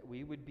Antipas, that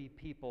we would be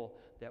people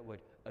that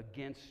would,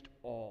 against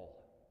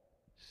all,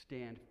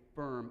 stand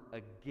firm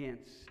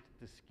against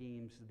the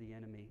schemes of the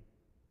enemy.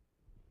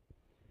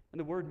 And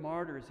the word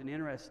martyr is an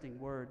interesting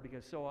word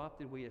because so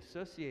often we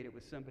associate it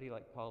with somebody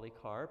like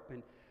Polycarp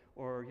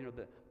or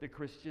the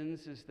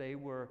Christians as they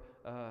were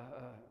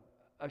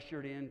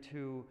ushered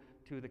into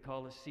the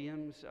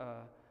Colosseums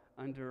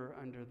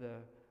under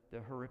the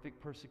horrific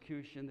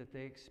persecution that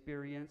they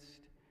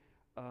experienced.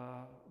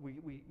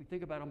 We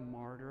think about a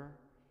martyr,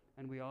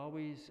 and we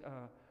always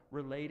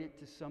relate it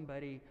to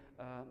somebody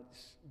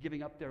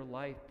giving up their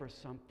life for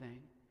something.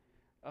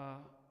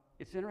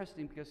 It's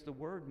interesting because the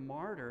word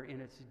martyr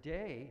in its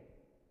day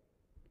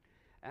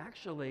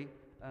actually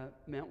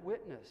meant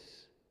witness.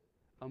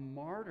 A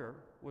martyr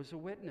was a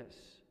witness.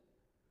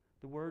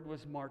 The word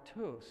was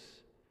martus,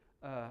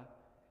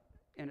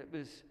 and it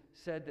was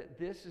said that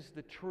this is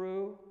the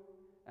true,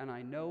 and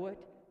I know it.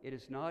 It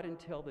is not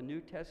until the New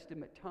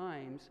Testament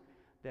times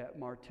that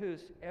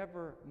martus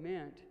ever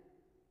meant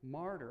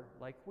martyr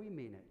like we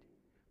mean it.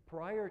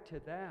 Prior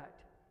to that,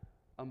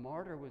 a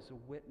martyr was a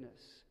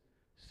witness,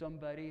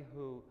 somebody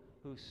who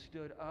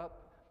stood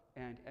up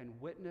and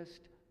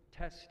witnessed,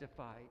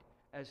 testified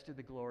as to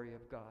the glory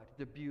of God,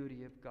 the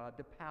beauty of God,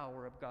 the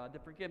power of God, the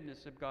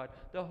forgiveness of God,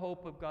 the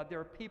hope of God. There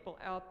are people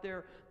out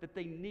there that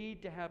they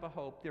need to have a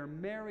hope. There are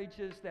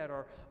marriages that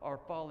are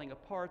falling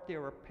apart.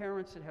 There are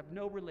parents that have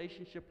no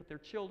relationship with their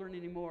children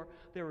anymore.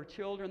 There are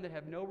children that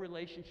have no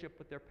relationship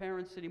with their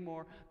parents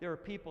anymore. There are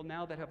people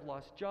now that have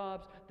lost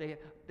jobs.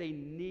 They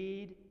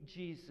need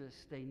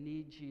Jesus. They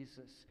need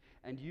Jesus.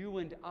 And you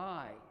and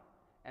I,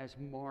 as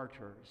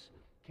martyrs,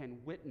 can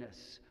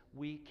witness.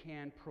 We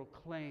can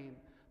proclaim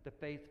the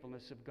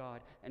faithfulness of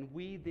God. And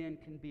we then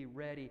can be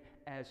ready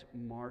as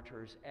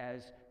martyrs,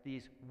 as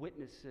these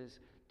witnesses,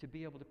 to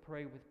be able to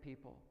pray with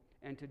people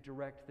and to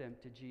direct them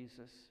to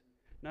Jesus.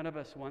 None of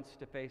us wants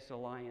to face a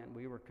lion.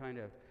 We were kind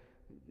of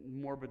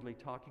morbidly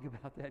talking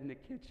about that in the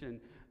kitchen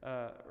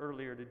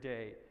earlier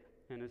today.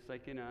 And it's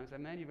like, I said,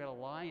 man, you've got a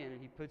lion,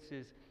 and he puts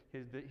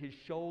his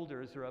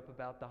shoulders are up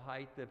about the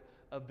height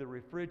of the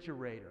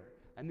refrigerator.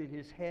 And then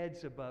his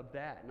head's above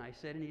that. And I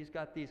said, and he's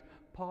got these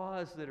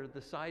paws that are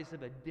the size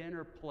of a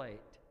dinner plate.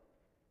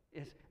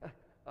 It's,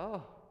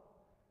 no,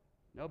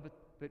 but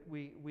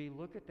we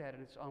look at that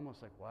and it's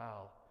almost like,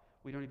 wow,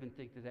 we don't even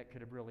think that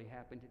could have really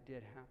happened. It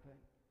did happen.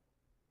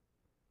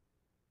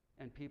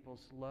 And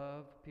people's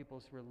love,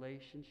 people's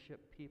relationship,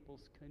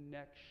 people's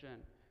connection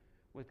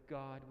with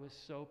God was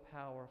so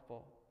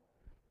powerful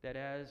that,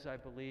 as I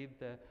believe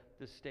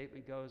the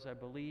statement goes, I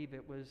believe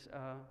it was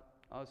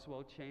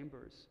Oswald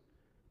Chambers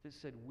that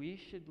said, we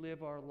should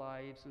live our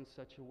lives in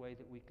such a way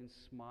that we can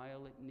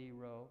smile at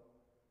Nero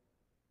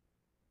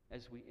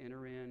as we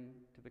enter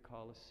into the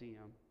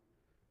Colosseum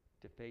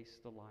to face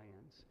the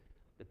lions.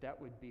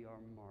 That would be our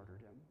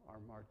martyrdom, our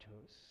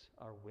martos,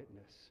 our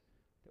witness,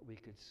 that we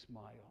could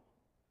smile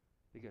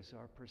because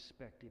our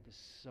perspective is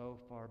so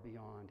far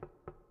beyond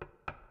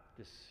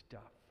this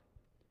stuff.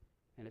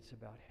 And it's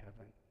about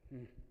heaven.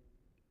 He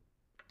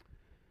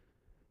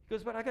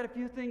goes, but I got a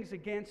few things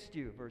against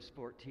you, verse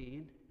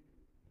 14.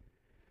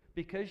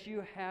 Because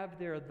you have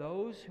there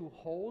those who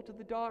hold to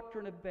the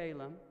doctrine of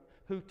Balaam,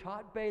 who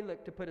taught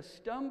Balak to put a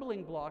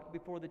stumbling block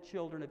before the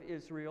children of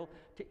Israel,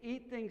 to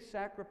eat things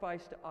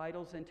sacrificed to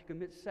idols, and to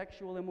commit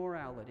sexual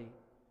immorality.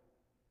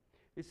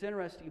 It's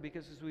interesting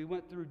because as we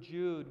went through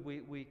Jude,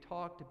 we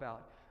talked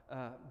about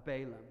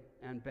Balaam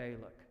and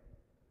Balak.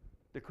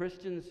 The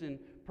Christians in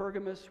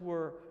Pergamos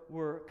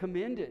were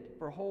commended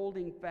for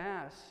holding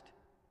fast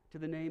to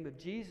the name of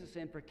Jesus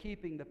and for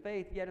keeping the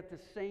faith, yet at the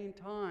same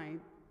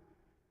time,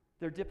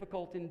 their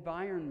difficult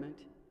environment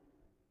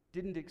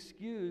didn't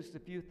excuse the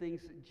few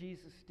things that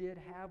Jesus did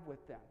have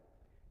with them.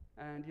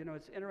 And,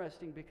 it's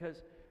interesting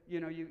because,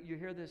 you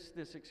hear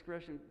this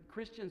expression,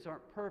 Christians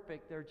aren't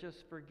perfect, they're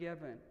just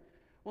forgiven.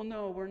 Well,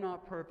 no, we're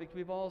not perfect.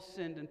 We've all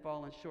sinned and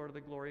fallen short of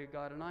the glory of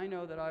God. And I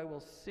know that I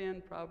will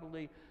sin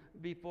probably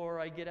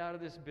before I get out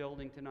of this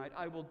building tonight.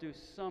 I will do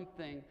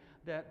something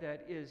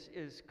that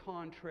is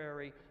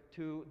contrary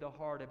to the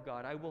heart of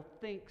God. I will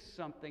think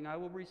something. I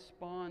will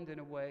respond in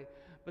a way.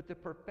 But the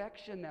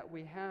perfection that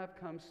we have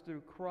comes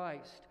through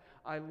Christ.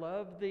 I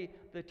love the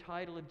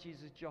title of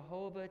Jesus,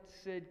 Jehovah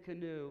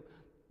Tzidkenu,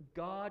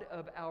 God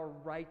of our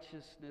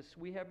righteousness.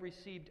 We have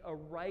received a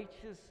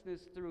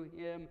righteousness through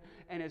Him,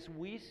 and as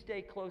we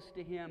stay close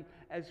to Him,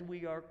 as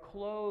we are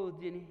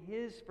clothed in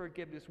His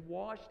forgiveness,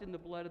 washed in the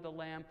blood of the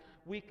Lamb,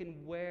 we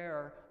can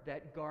wear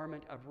that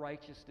garment of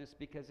righteousness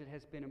because it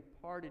has been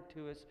imparted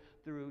to us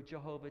through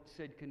Jehovah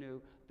Tzidkenu,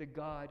 the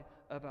God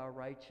of our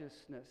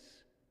righteousness.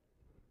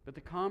 But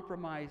the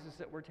compromises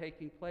that were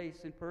taking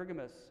place in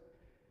Pergamos,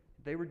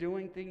 they were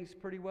doing things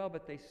pretty well,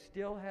 but they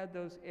still had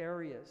those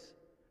areas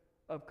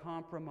of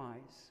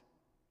compromise.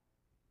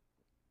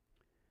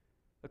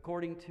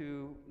 According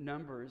to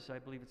Numbers, I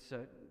believe it's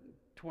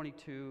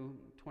 22,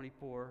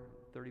 24,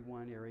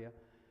 31 area,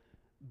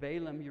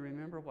 Balaam, you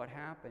remember what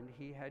happened?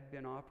 He had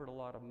been offered a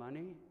lot of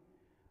money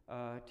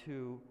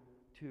to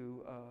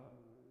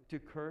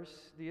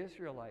curse the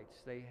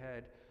Israelites. They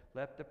had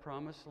left the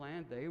promised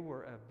land. They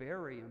were a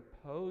very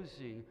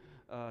imposing,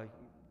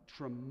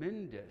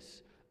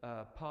 tremendous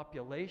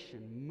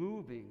population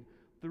moving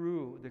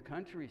through the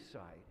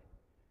countryside.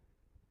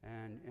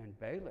 And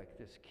Balak,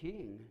 this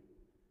king,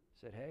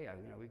 said, hey,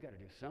 we've got to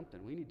do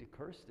something. We need to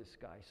curse this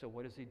guy. So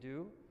what does he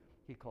do?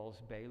 He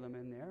calls Balaam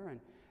in there,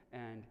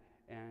 and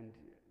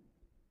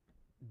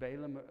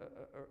Balaam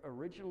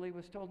originally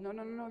was told, no,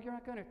 you're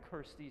not going to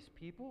curse these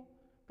people.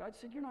 God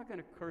said, you're not going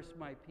to curse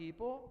my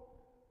people.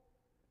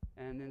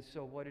 And then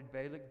so what did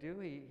Balak do?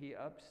 He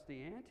ups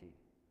the ante,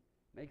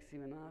 makes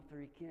him an offer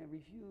he can't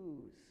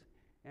refuse.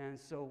 And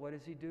so what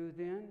does he do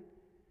then?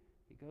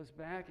 He goes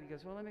back and he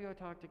goes, well, let me go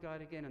talk to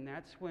God again. And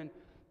that's when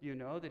you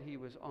know that he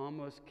was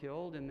almost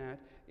killed in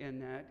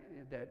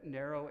that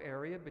narrow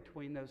area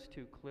between those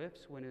two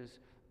cliffs when his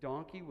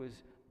donkey was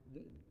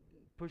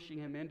pushing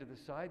him into the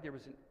side. There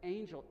was an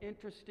angel.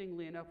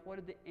 Interestingly enough, what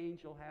did the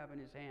angel have in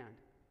his hand?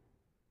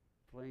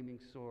 Flaming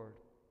sword.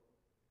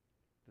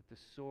 That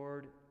the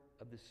sword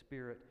of the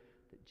Spirit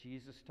that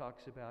Jesus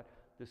talks about,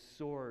 the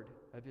sword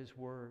of His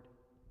Word,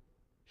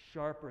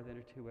 sharper than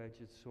a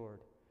two-edged sword.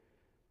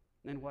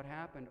 And what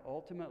happened?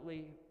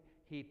 Ultimately,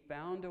 he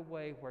found a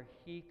way where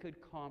he could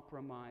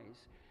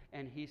compromise.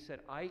 And he said,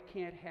 I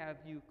can't have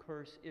you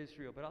curse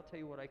Israel, but I'll tell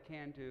you what I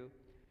can do.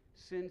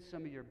 Send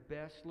some of your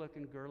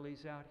best-looking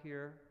girlies out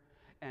here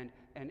and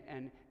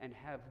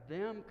have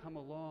them come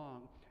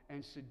along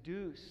and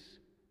seduce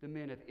the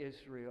men of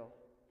Israel.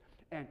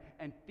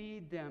 And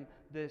feed them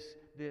this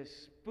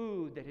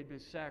food that had been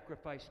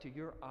sacrificed to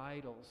your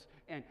idols.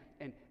 And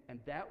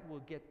that will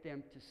get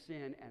them to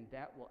sin, and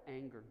that will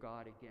anger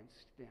God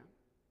against them.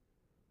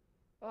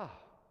 Oh,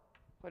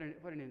 what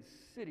an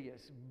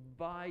insidious,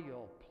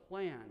 vile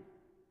plan.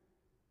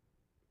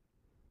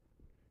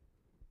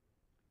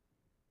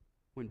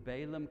 When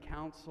Balaam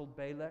counseled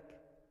Balak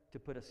to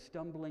put a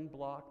stumbling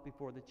block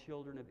before the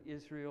children of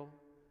Israel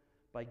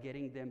by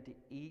getting them to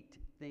eat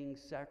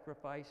things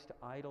sacrificed to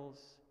idols,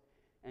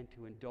 and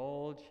to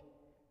indulge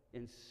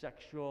in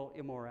sexual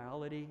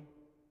immorality,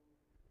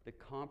 the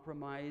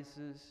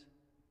compromises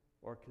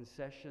or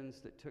concessions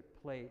that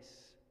took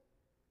place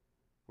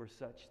were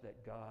such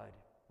that God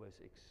was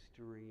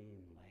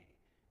extremely,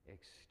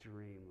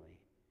 extremely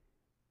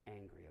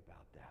angry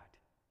about that.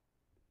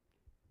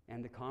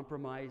 And the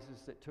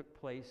compromises that took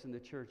place in the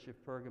church of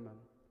Pergamum,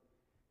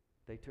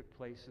 they took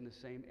place in the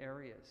same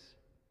areas: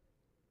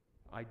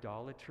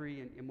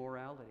 idolatry and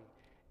immorality.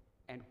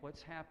 And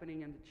what's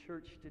happening in the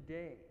church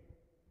today?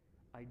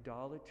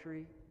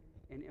 Idolatry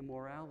and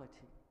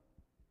immorality.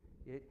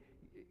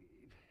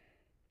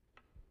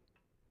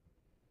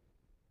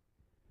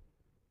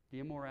 The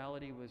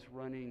immorality was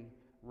running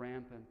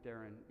rampant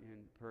there in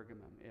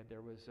Pergamum.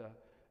 There was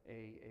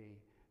a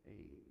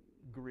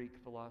Greek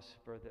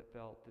philosopher that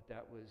felt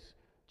that was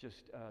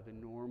just the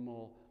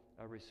normal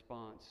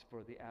response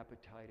for the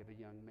appetite of a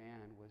young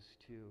man was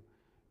to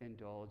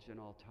indulge in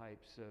all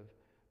types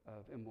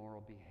of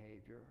immoral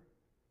behavior.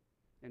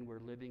 And we're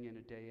living in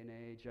a day and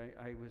age.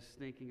 I was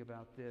thinking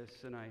about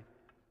this, and I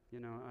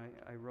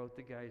wrote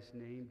the guy's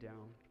name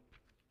down.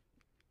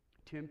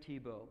 Tim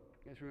Tebow.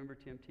 You guys remember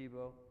Tim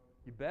Tebow?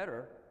 You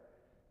better.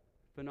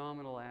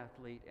 Phenomenal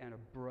athlete and a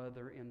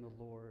brother in the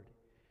Lord.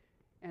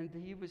 And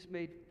he was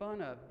made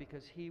fun of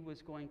because he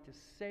was going to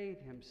save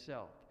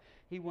himself.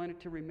 He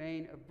wanted to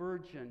remain a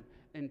virgin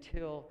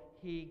until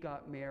he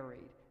got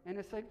married. And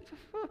it's like,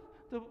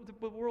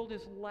 the world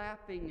is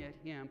laughing at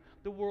him.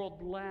 The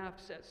world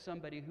laughs at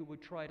somebody who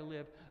would try to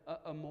live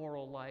a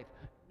moral life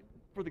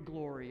for the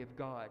glory of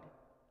God.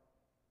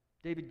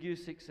 David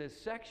Gusick says,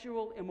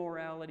 sexual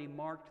immorality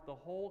marked the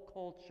whole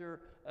culture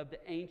of the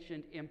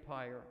ancient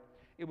empire.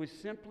 It was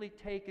simply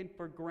taken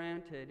for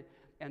granted,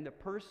 and the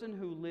person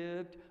who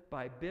lived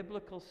by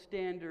biblical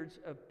standards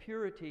of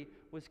purity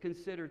was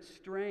considered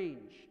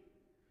strange.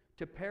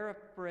 To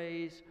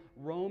paraphrase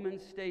Roman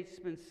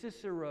statesman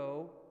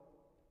Cicero,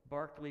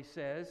 Barclay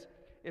says,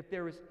 if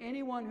there is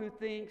anyone who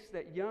thinks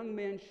that young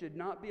men should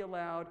not be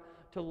allowed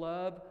to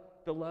love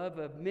the love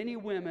of many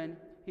women,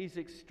 he's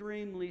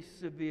extremely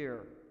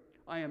severe.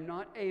 I am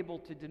not able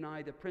to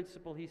deny the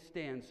principle he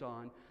stands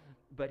on,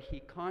 but he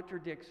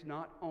contradicts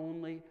not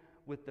only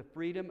with the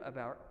freedom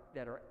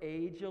that our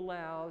age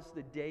allows,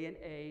 the day and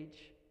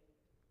age,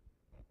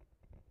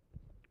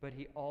 but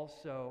he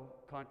also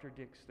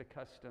contradicts the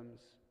customs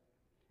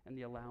and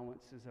the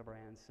allowances of our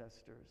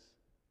ancestors.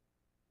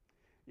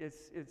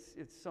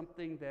 It's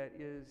something that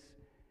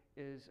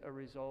is a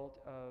result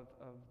of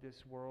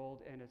this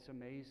world, and it's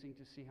amazing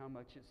to see how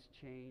much it's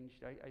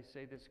changed. I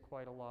say this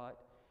quite a lot,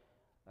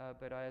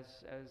 but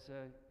as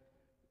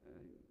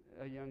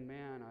a young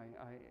man,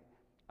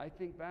 I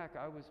think back,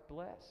 I was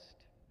blessed.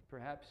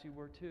 Perhaps you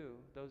were too,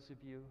 those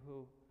of you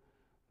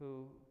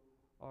who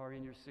are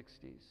in your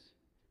 60s.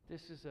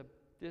 This is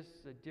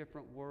a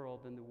different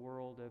world than the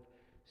world of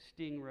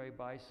Stingray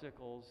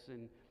bicycles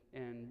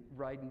and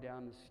riding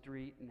down the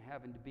street and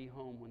having to be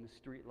home when the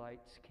street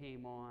lights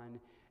came on,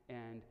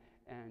 and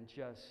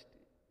just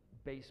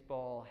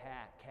baseball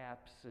hat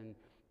caps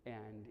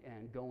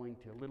and going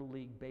to Little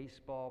League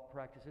baseball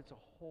practice. It's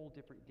a whole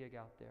different gig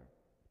out there.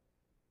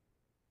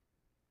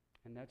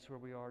 And that's where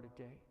we are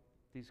today.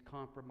 These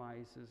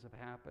compromises have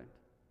happened.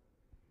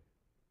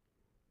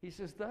 He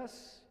says,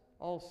 thus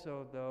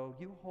also, though,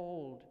 you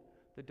hold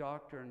the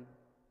doctrine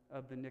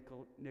of the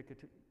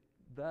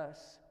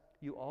thus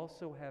you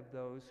also have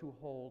those who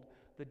hold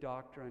the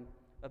doctrine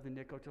of the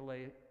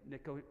Nicolaitans,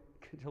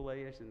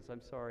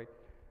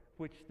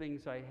 which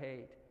things I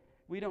hate.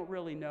 We don't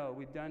really know.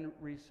 We've done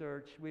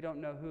research. We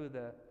don't know who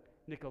the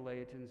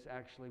Nicolaitans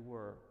actually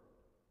were.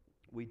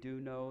 We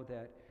do know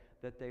that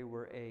they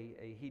were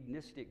a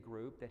hedonistic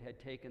group that had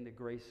taken the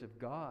grace of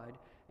God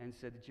and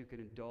said that you could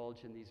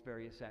indulge in these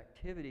various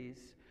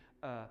activities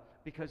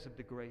because of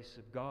the grace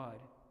of God.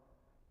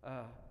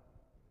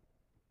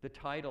 The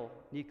title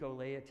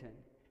Nicolaitan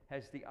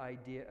has the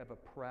idea of a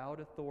proud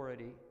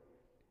authority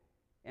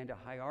and a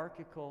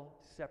hierarchical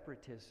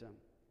separatism.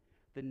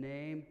 The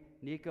name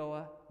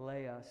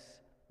Nikolaos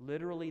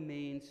literally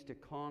means to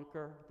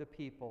conquer the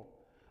people.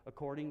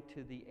 According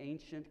to the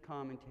ancient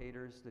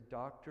commentators, the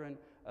doctrine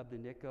of the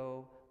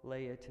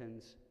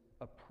Nicolaitans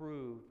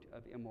approved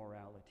of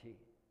immorality.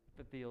 If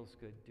it feels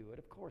good, do it.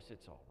 Of course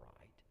it's all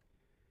right.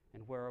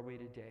 And where are we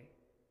today?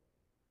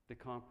 The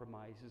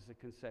compromises, the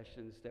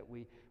concessions that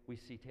we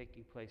see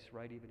taking place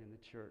right even in the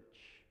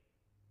church.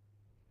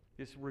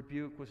 This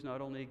rebuke was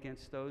not only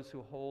against those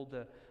who hold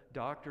the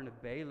doctrine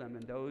of Balaam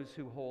and those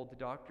who hold the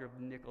doctrine of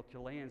the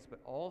Nicolaitans, but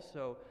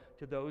also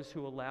to those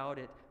who allowed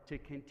it to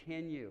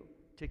continue,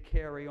 to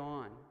carry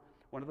on.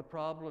 One of the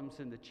problems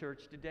in the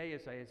church today,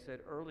 as I had said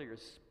earlier,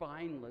 is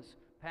spineless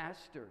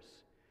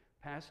pastors.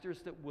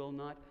 Pastors that will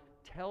not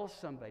tell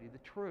somebody the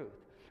truth.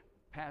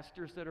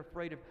 Pastors that are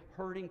afraid of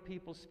hurting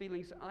people's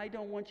feelings. I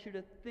don't want you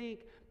to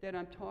think that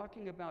I'm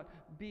talking about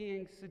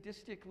being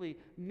sadistically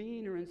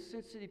mean or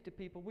insensitive to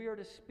people. We are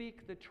to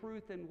speak the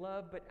truth in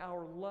love, but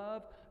our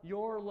love,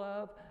 your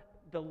love,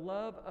 the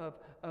love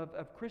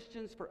of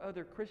Christians for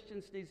other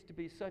Christians needs to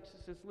be such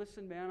that says,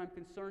 listen, man, I'm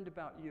concerned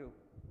about you.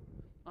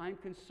 I'm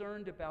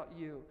concerned about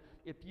you.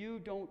 If you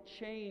don't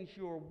change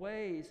your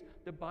ways,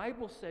 the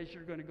Bible says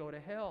you're going to go to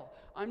hell.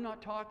 I'm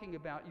not talking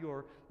about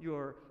your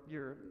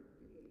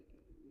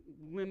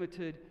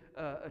limited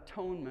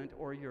atonement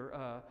or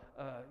your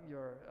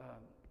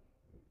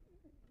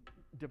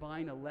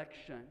divine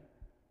election,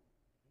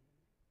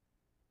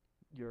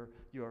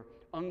 your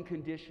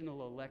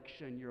unconditional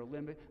election, your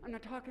limit. I'm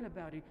not talking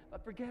about it.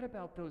 Forget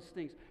about those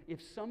things.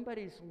 If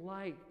somebody's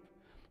life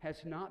has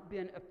not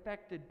been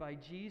affected by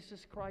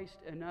Jesus Christ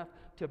enough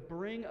to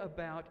bring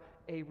about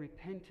a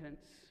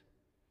repentance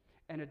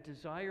and a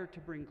desire to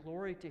bring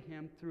glory to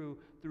Him through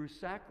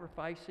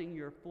sacrificing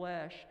your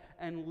flesh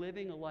and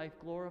living a life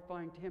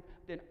glorifying to Him,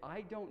 then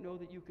I don't know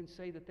that you can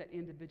say that that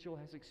individual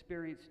has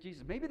experienced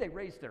Jesus. Maybe they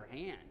raised their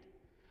hand.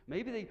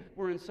 Maybe they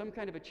were in some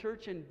kind of a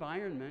church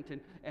environment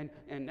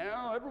and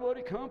now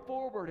everybody come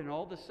forward, and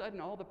all of a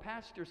sudden all the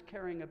pastor's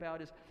caring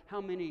about is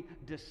how many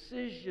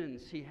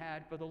decisions he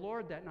had for the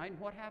Lord that night and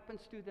what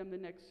happens to them the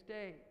next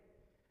day.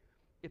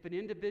 If an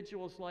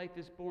individual's life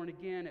is born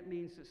again, it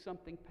means that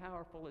something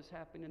powerful has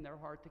happened in their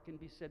heart that can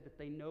be said that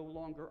they no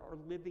longer are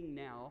living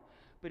now,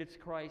 but it's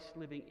Christ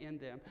living in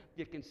them.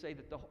 You can say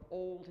that the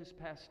old has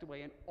passed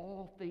away and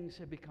all things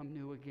have become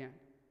new again.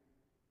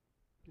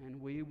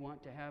 And we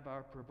want to have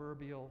our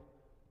proverbial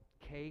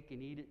cake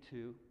and eat it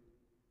too.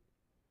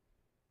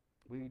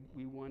 We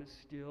want to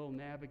still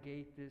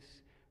navigate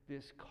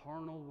this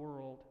carnal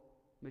world,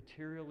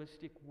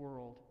 materialistic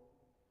world,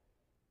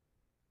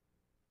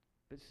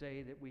 but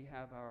say that we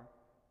have our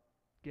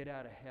get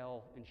out of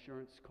hell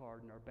insurance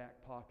card in our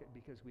back pocket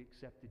because we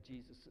accepted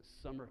Jesus at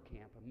summer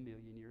camp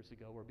 1,000,000 years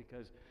ago, or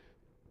because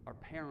our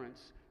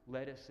parents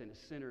led us in a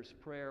sinner's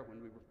prayer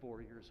when we were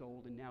 4 years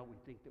old, and now we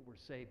think that we're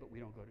saved, but we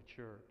don't go to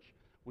church.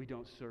 We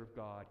don't serve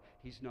God.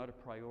 He's not a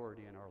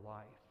priority in our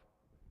life.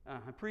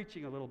 I'm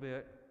preaching a little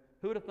bit.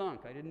 Who'd have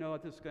thunk? I didn't know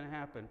this was going to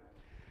happen.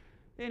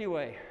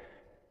 Anyway,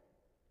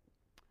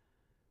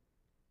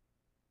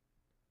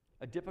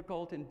 a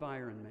difficult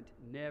environment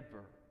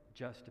never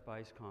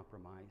justifies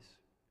compromise.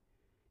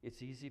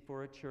 It's easy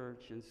for a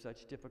church in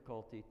such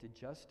difficulty to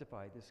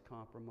justify this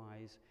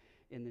compromise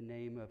in the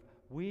name of,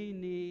 we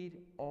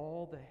need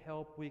all the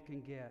help we can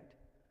get.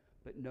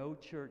 But no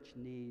church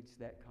needs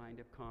that kind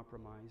of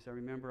compromise. I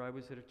remember I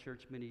was at a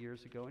church many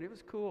years ago, and it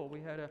was cool.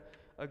 We had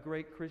a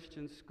great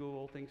Christian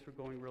school. Things were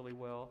going really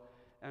well.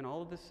 And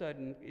all of a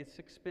sudden, it's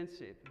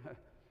expensive.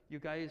 You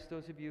guys,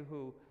 those of you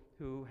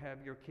who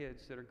have your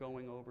kids that are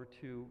going over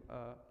to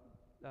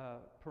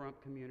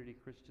Pahrump Community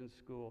Christian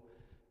School,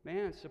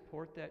 man,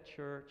 support that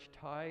church.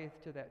 Tithe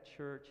to that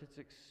church. It's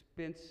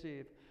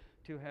expensive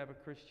to have a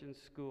Christian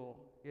school.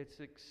 It's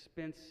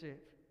expensive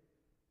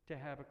to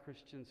have a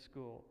Christian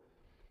school.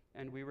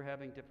 And we were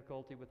having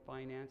difficulty with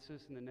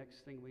finances, and the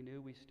next thing we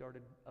knew, we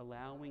started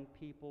allowing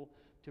people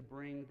to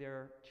bring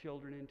their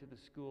children into the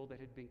school that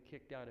had been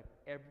kicked out of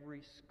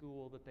every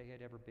school that they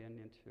had ever been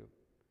into.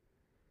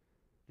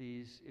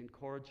 These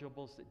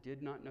incorrigibles that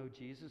did not know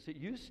Jesus. It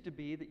used to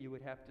be that you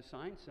would have to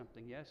sign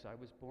something. Yes, I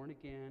was born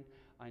again.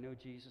 I know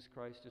Jesus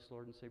Christ as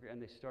Lord and Savior. And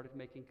they started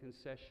making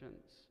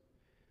concessions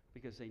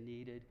because they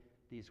needed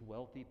these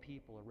wealthy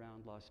people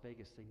around Las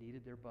Vegas. They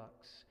needed their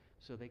bucks.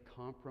 So they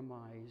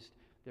compromised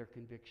their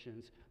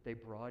convictions. They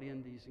brought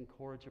in these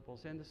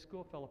incorrigibles, and the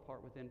school fell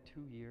apart within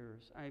 2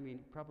 years. I mean,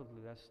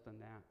 probably less than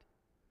that.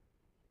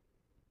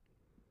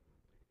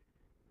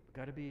 We've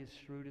got to be as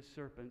shrewd as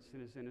serpents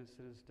and as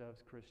innocent as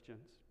doves,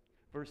 Christians.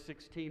 Verse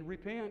 16,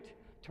 repent,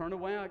 turn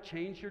away,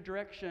 change your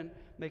direction,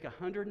 make a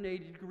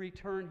 180-degree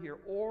turn here,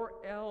 or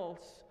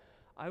else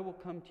I will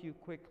come to you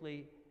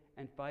quickly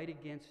and fight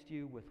against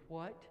you with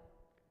what?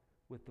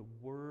 With the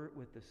word,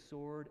 with the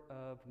sword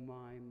of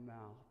my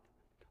mouth.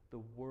 The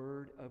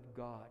Word of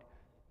God.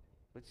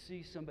 Let's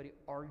see somebody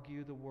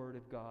argue the Word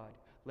of God.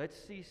 Let's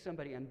see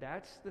somebody, and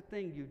that's the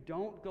thing. You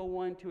don't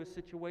go into a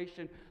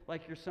situation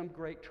like you're some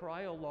great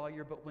trial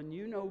lawyer, but when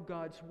you know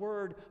God's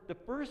Word, the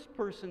first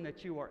person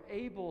that you are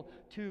able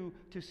to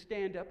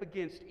stand up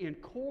against in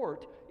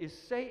court is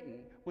Satan.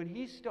 When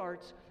he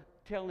starts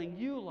telling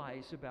you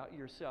lies about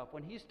yourself,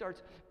 when he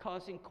starts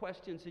causing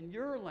questions in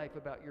your life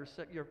about your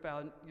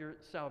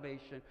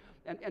salvation.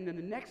 And then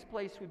the next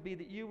place would be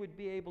that you would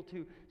be able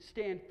to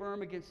stand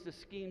firm against the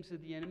schemes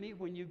of the enemy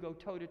when you go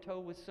toe-to-toe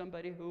with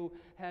somebody who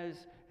has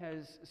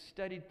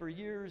studied for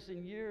years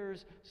and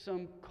years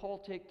some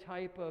cultic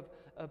type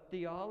of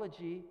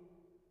theology,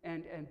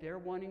 and they're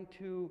wanting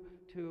to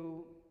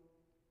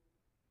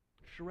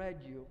shred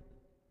you.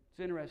 It's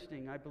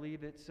interesting. I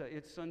believe it's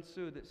Sun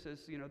Tzu that says,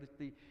 that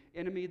the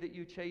enemy that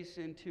you chase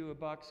into a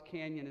box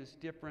canyon is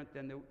different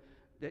than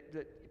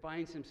that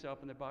finds himself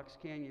in the box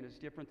canyon is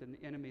different than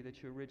the enemy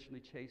that you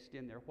originally chased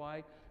in there.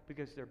 Why?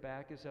 Because their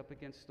back is up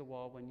against the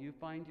wall. When you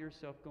find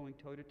yourself going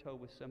toe-to-toe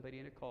with somebody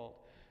in a cult,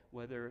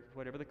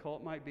 whatever the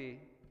cult might be,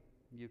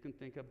 you can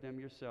think of them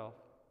yourself.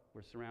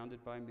 We're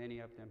surrounded by many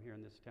of them here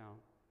in this town.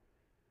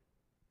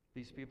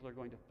 These people are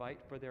going to fight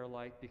for their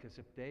life, because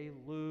if they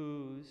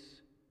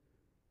lose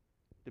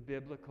the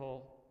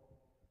biblical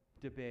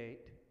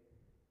debate,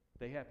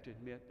 they have to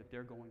admit that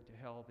they're going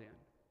to hell then.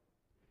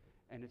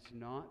 And it's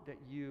not that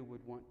you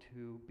would want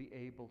to be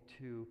able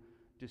to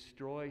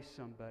destroy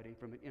somebody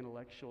from an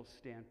intellectual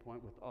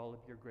standpoint with all of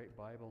your great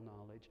Bible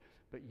knowledge,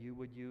 but you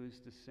would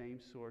use the same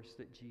source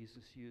that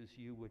Jesus used.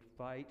 You would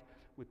fight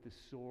with the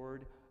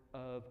sword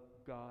of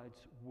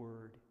God's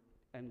Word,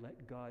 and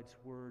let God's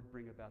Word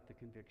bring about the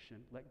conviction.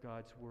 Let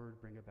God's Word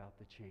bring about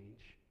the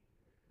change.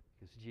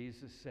 Because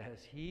Jesus says,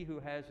 he who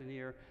has an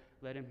ear,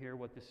 let him hear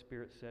what the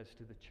Spirit says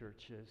to the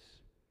churches.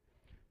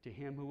 To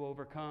him who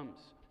overcomes,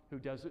 who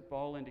doesn't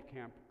fall into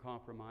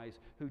compromise,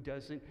 who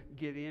doesn't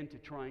give in to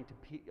trying to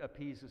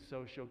appease the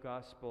social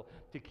gospel,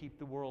 to keep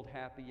the world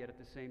happy, yet at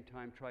the same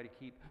time try to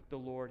keep the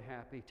Lord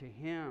happy. To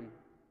him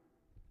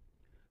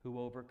who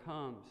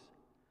overcomes,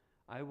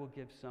 I will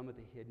give some of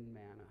the hidden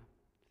manna.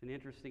 It's an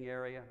interesting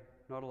area.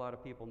 Not a lot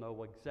of people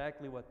know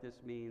exactly what this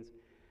means.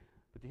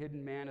 But the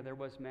hidden manna, there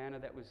was manna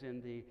that was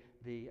in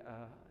the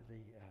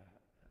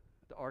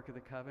Ark of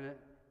the Covenant,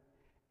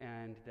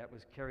 and that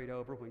was carried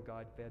over when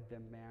God fed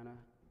them manna.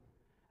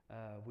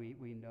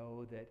 We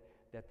know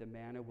that the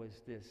manna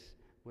was this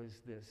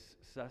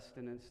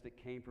sustenance that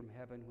came from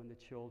heaven when the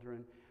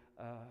children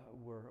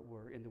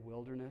were in the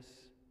wilderness.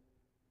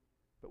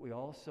 But we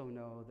also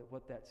know that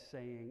what that's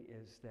saying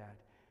is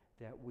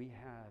that we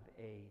have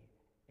a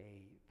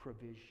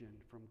provision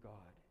from God.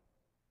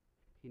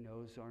 He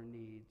knows our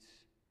needs,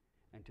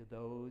 and to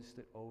those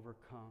that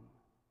overcome,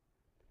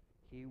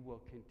 he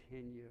will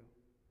continue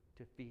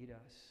to feed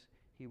us.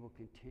 He will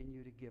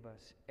continue to give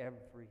us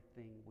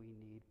everything we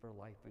need for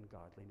life and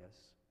godliness.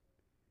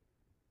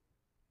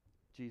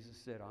 Jesus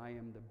said, I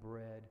am the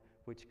bread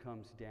which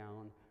comes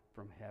down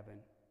from heaven.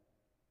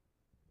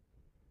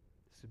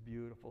 It's a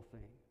beautiful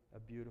thing, a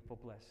beautiful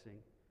blessing.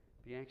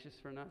 Be anxious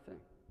for nothing.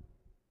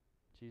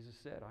 Jesus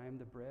said, I am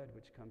the bread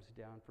which comes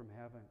down from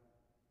heaven.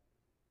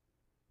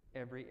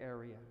 Every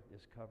area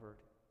is covered.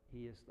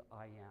 He is the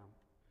I am.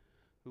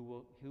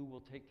 Who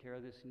will take care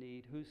of this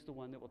need? Who's the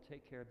one that will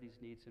take care of these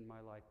needs in my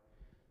life?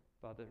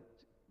 Father,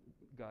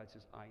 God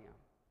says, I am.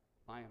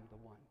 I am the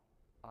one.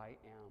 I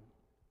am.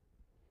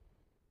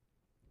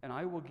 And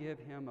I will give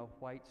him a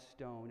white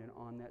stone, and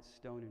on that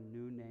stone a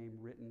new name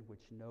written,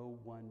 which no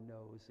one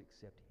knows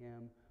except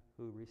him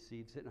who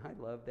receives it. And I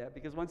love that,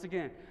 because once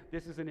again,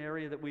 this is an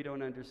area that we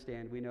don't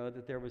understand. We know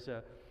that there was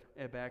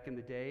back in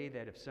the day,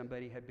 that if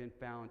somebody had been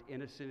found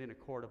innocent in a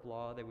court of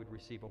law, they would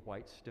receive a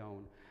white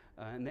stone.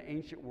 In the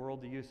ancient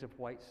world, the use of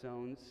white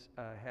stones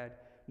had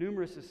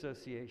numerous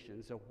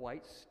associations. A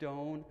white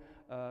stone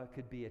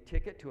could be a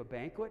ticket to a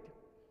banquet.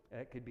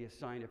 It could be a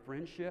sign of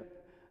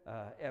friendship,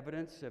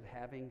 evidence of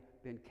having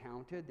been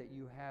counted, that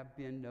you have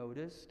been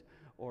noticed,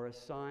 or a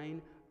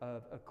sign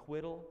of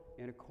acquittal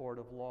in a court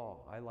of law.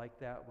 I like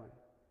that one.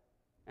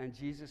 And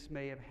Jesus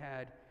may have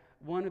had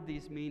one of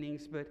these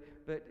meanings, but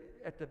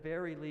at the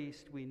very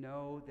least, we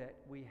know that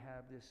we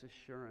have this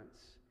assurance.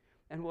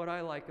 And what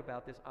I like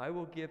about this, I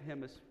will give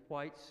him a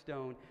white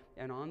stone,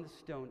 and on the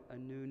stone a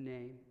new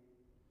name,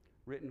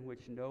 written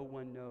which no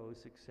one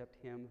knows except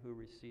him who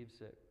receives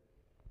it.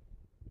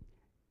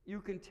 You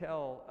can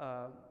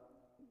tell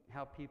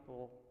how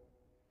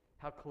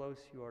close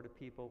you are to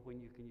people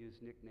when you can use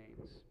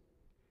nicknames.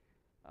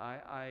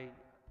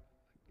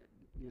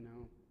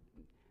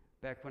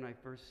 Back when I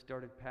first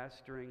started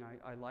pastoring,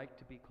 I liked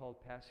to be called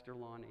Pastor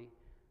Lonnie.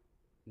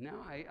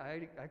 Now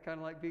I kind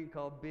of like being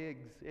called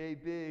Biggs. Hey,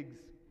 Biggs.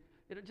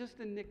 Just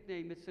a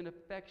nickname. It's an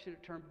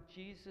affectionate term.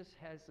 Jesus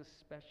has a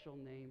special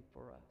name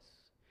for us.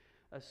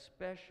 A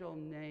special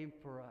name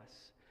for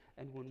us.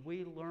 And when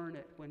we learn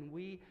it, when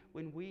we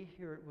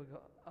hear it, we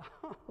go,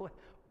 oh,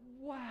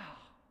 wow,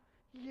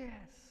 yes.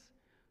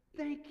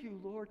 Thank you,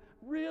 Lord.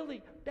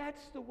 Really,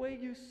 that's the way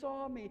you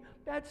saw me.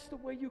 That's the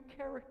way you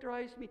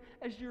characterized me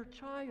as your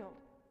child.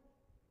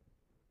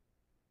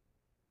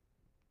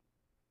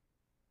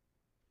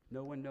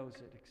 No one knows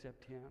it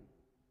except him.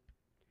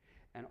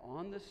 And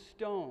on the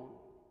stone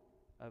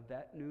of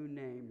that new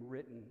name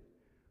written,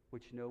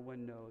 which no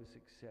one knows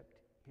except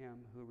him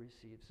who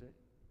receives it.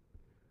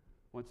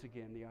 Once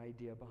again, the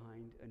idea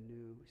behind a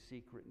new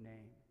secret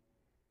name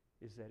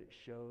is that it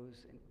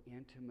shows an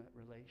intimate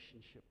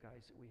relationship,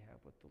 guys, that we have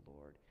with the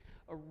Lord.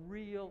 A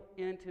real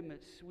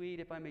intimate, sweet,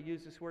 if I may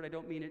use this word, I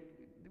don't mean it,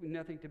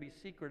 nothing to be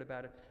secret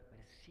about it, but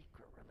a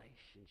secret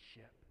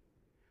relationship.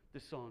 The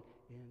song,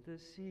 in the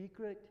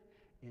secret,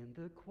 in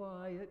the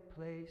quiet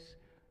place,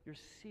 your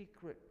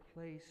secret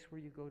place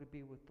where you go to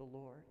be with the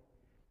Lord.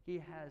 He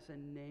has a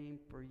name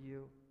for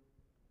you.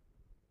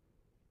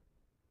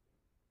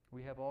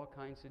 We have all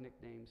kinds of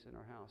nicknames in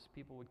our house.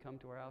 People would come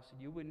to our house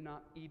and you would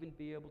not even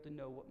be able to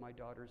know what my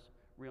daughter's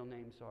real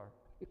names are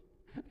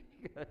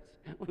because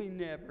we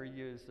never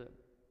use them.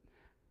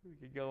 We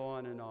could go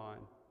on and on.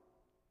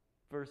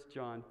 1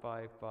 John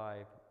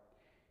 5:5.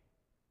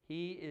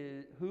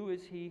 Who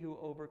is he who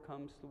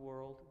overcomes the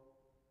world?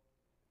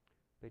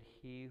 But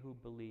he who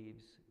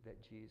believes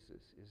that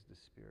Jesus is the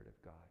Spirit of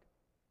God.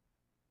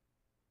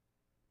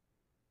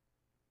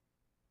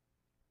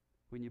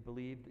 When you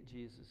believe that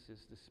Jesus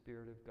is the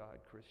Spirit of God,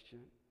 Christian,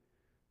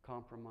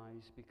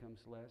 compromise becomes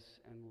less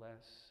and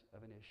less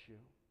of an issue.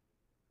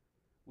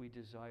 We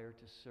desire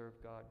to serve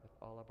God with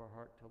all of our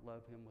heart, to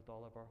love Him with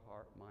all of our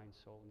heart, mind,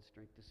 soul, and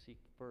strength, to seek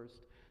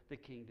first the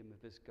kingdom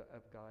of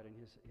God and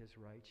His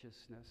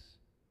righteousness.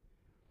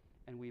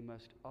 And we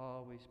must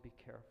always be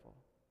careful,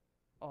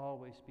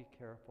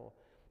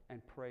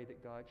 and pray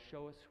that God,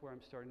 show us where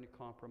I'm starting to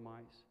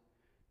compromise.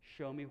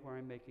 Show me where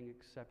I'm making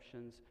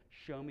exceptions.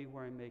 Show me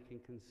where I'm making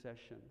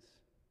concessions.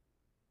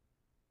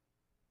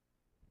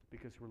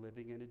 Because we're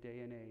living in a day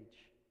and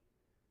age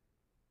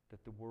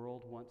that the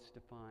world wants to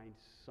find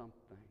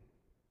something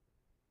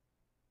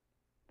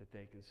that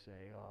they can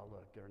say, oh,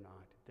 look, they're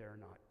not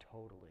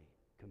totally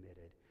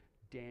committed.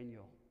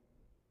 Daniel,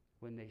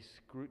 when they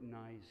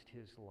scrutinized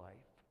his life,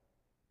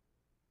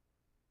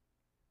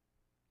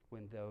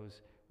 when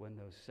those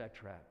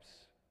satraps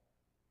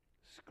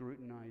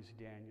scrutinized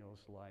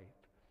Daniel's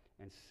life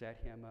and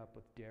set him up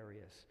with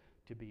Darius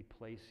to be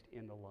placed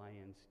in the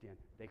lion's den,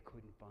 they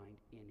couldn't find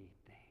anything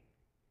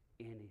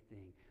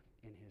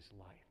in his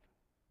life.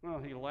 Well,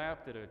 he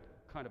laughed at a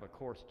kind of a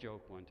coarse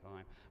joke one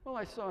time. Well,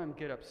 I saw him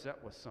get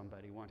upset with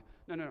somebody once.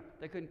 No,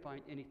 they couldn't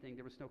find anything.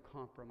 There was no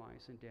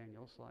compromise in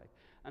Daniel's life.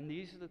 And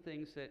these are the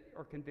things that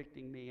are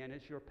convicting me. And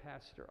as your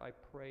pastor, I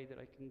pray that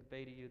I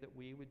convey to you that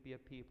we would be a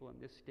people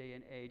in this day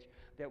and age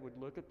that would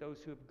look at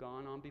those who have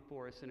gone on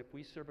before us. And if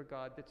we serve a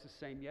God that's the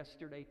same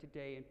yesterday,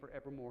 today, and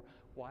forevermore,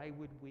 why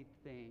would we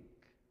think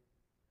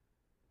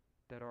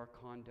that our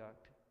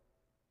conduct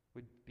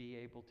would be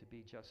able to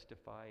be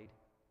justified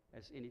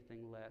as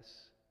anything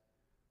less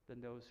than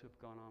those who have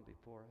gone on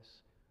before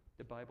us?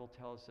 The Bible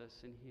tells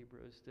us in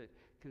Hebrews that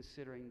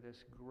considering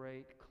this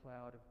great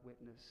cloud of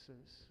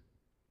witnesses,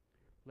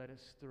 let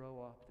us throw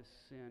off the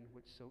sin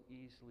which so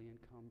easily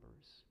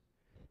encumbers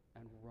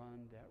and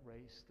run that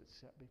race that's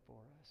set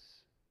before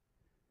us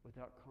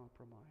without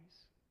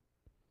compromise.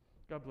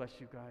 God bless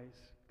you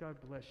guys.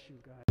 God bless you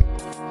guys.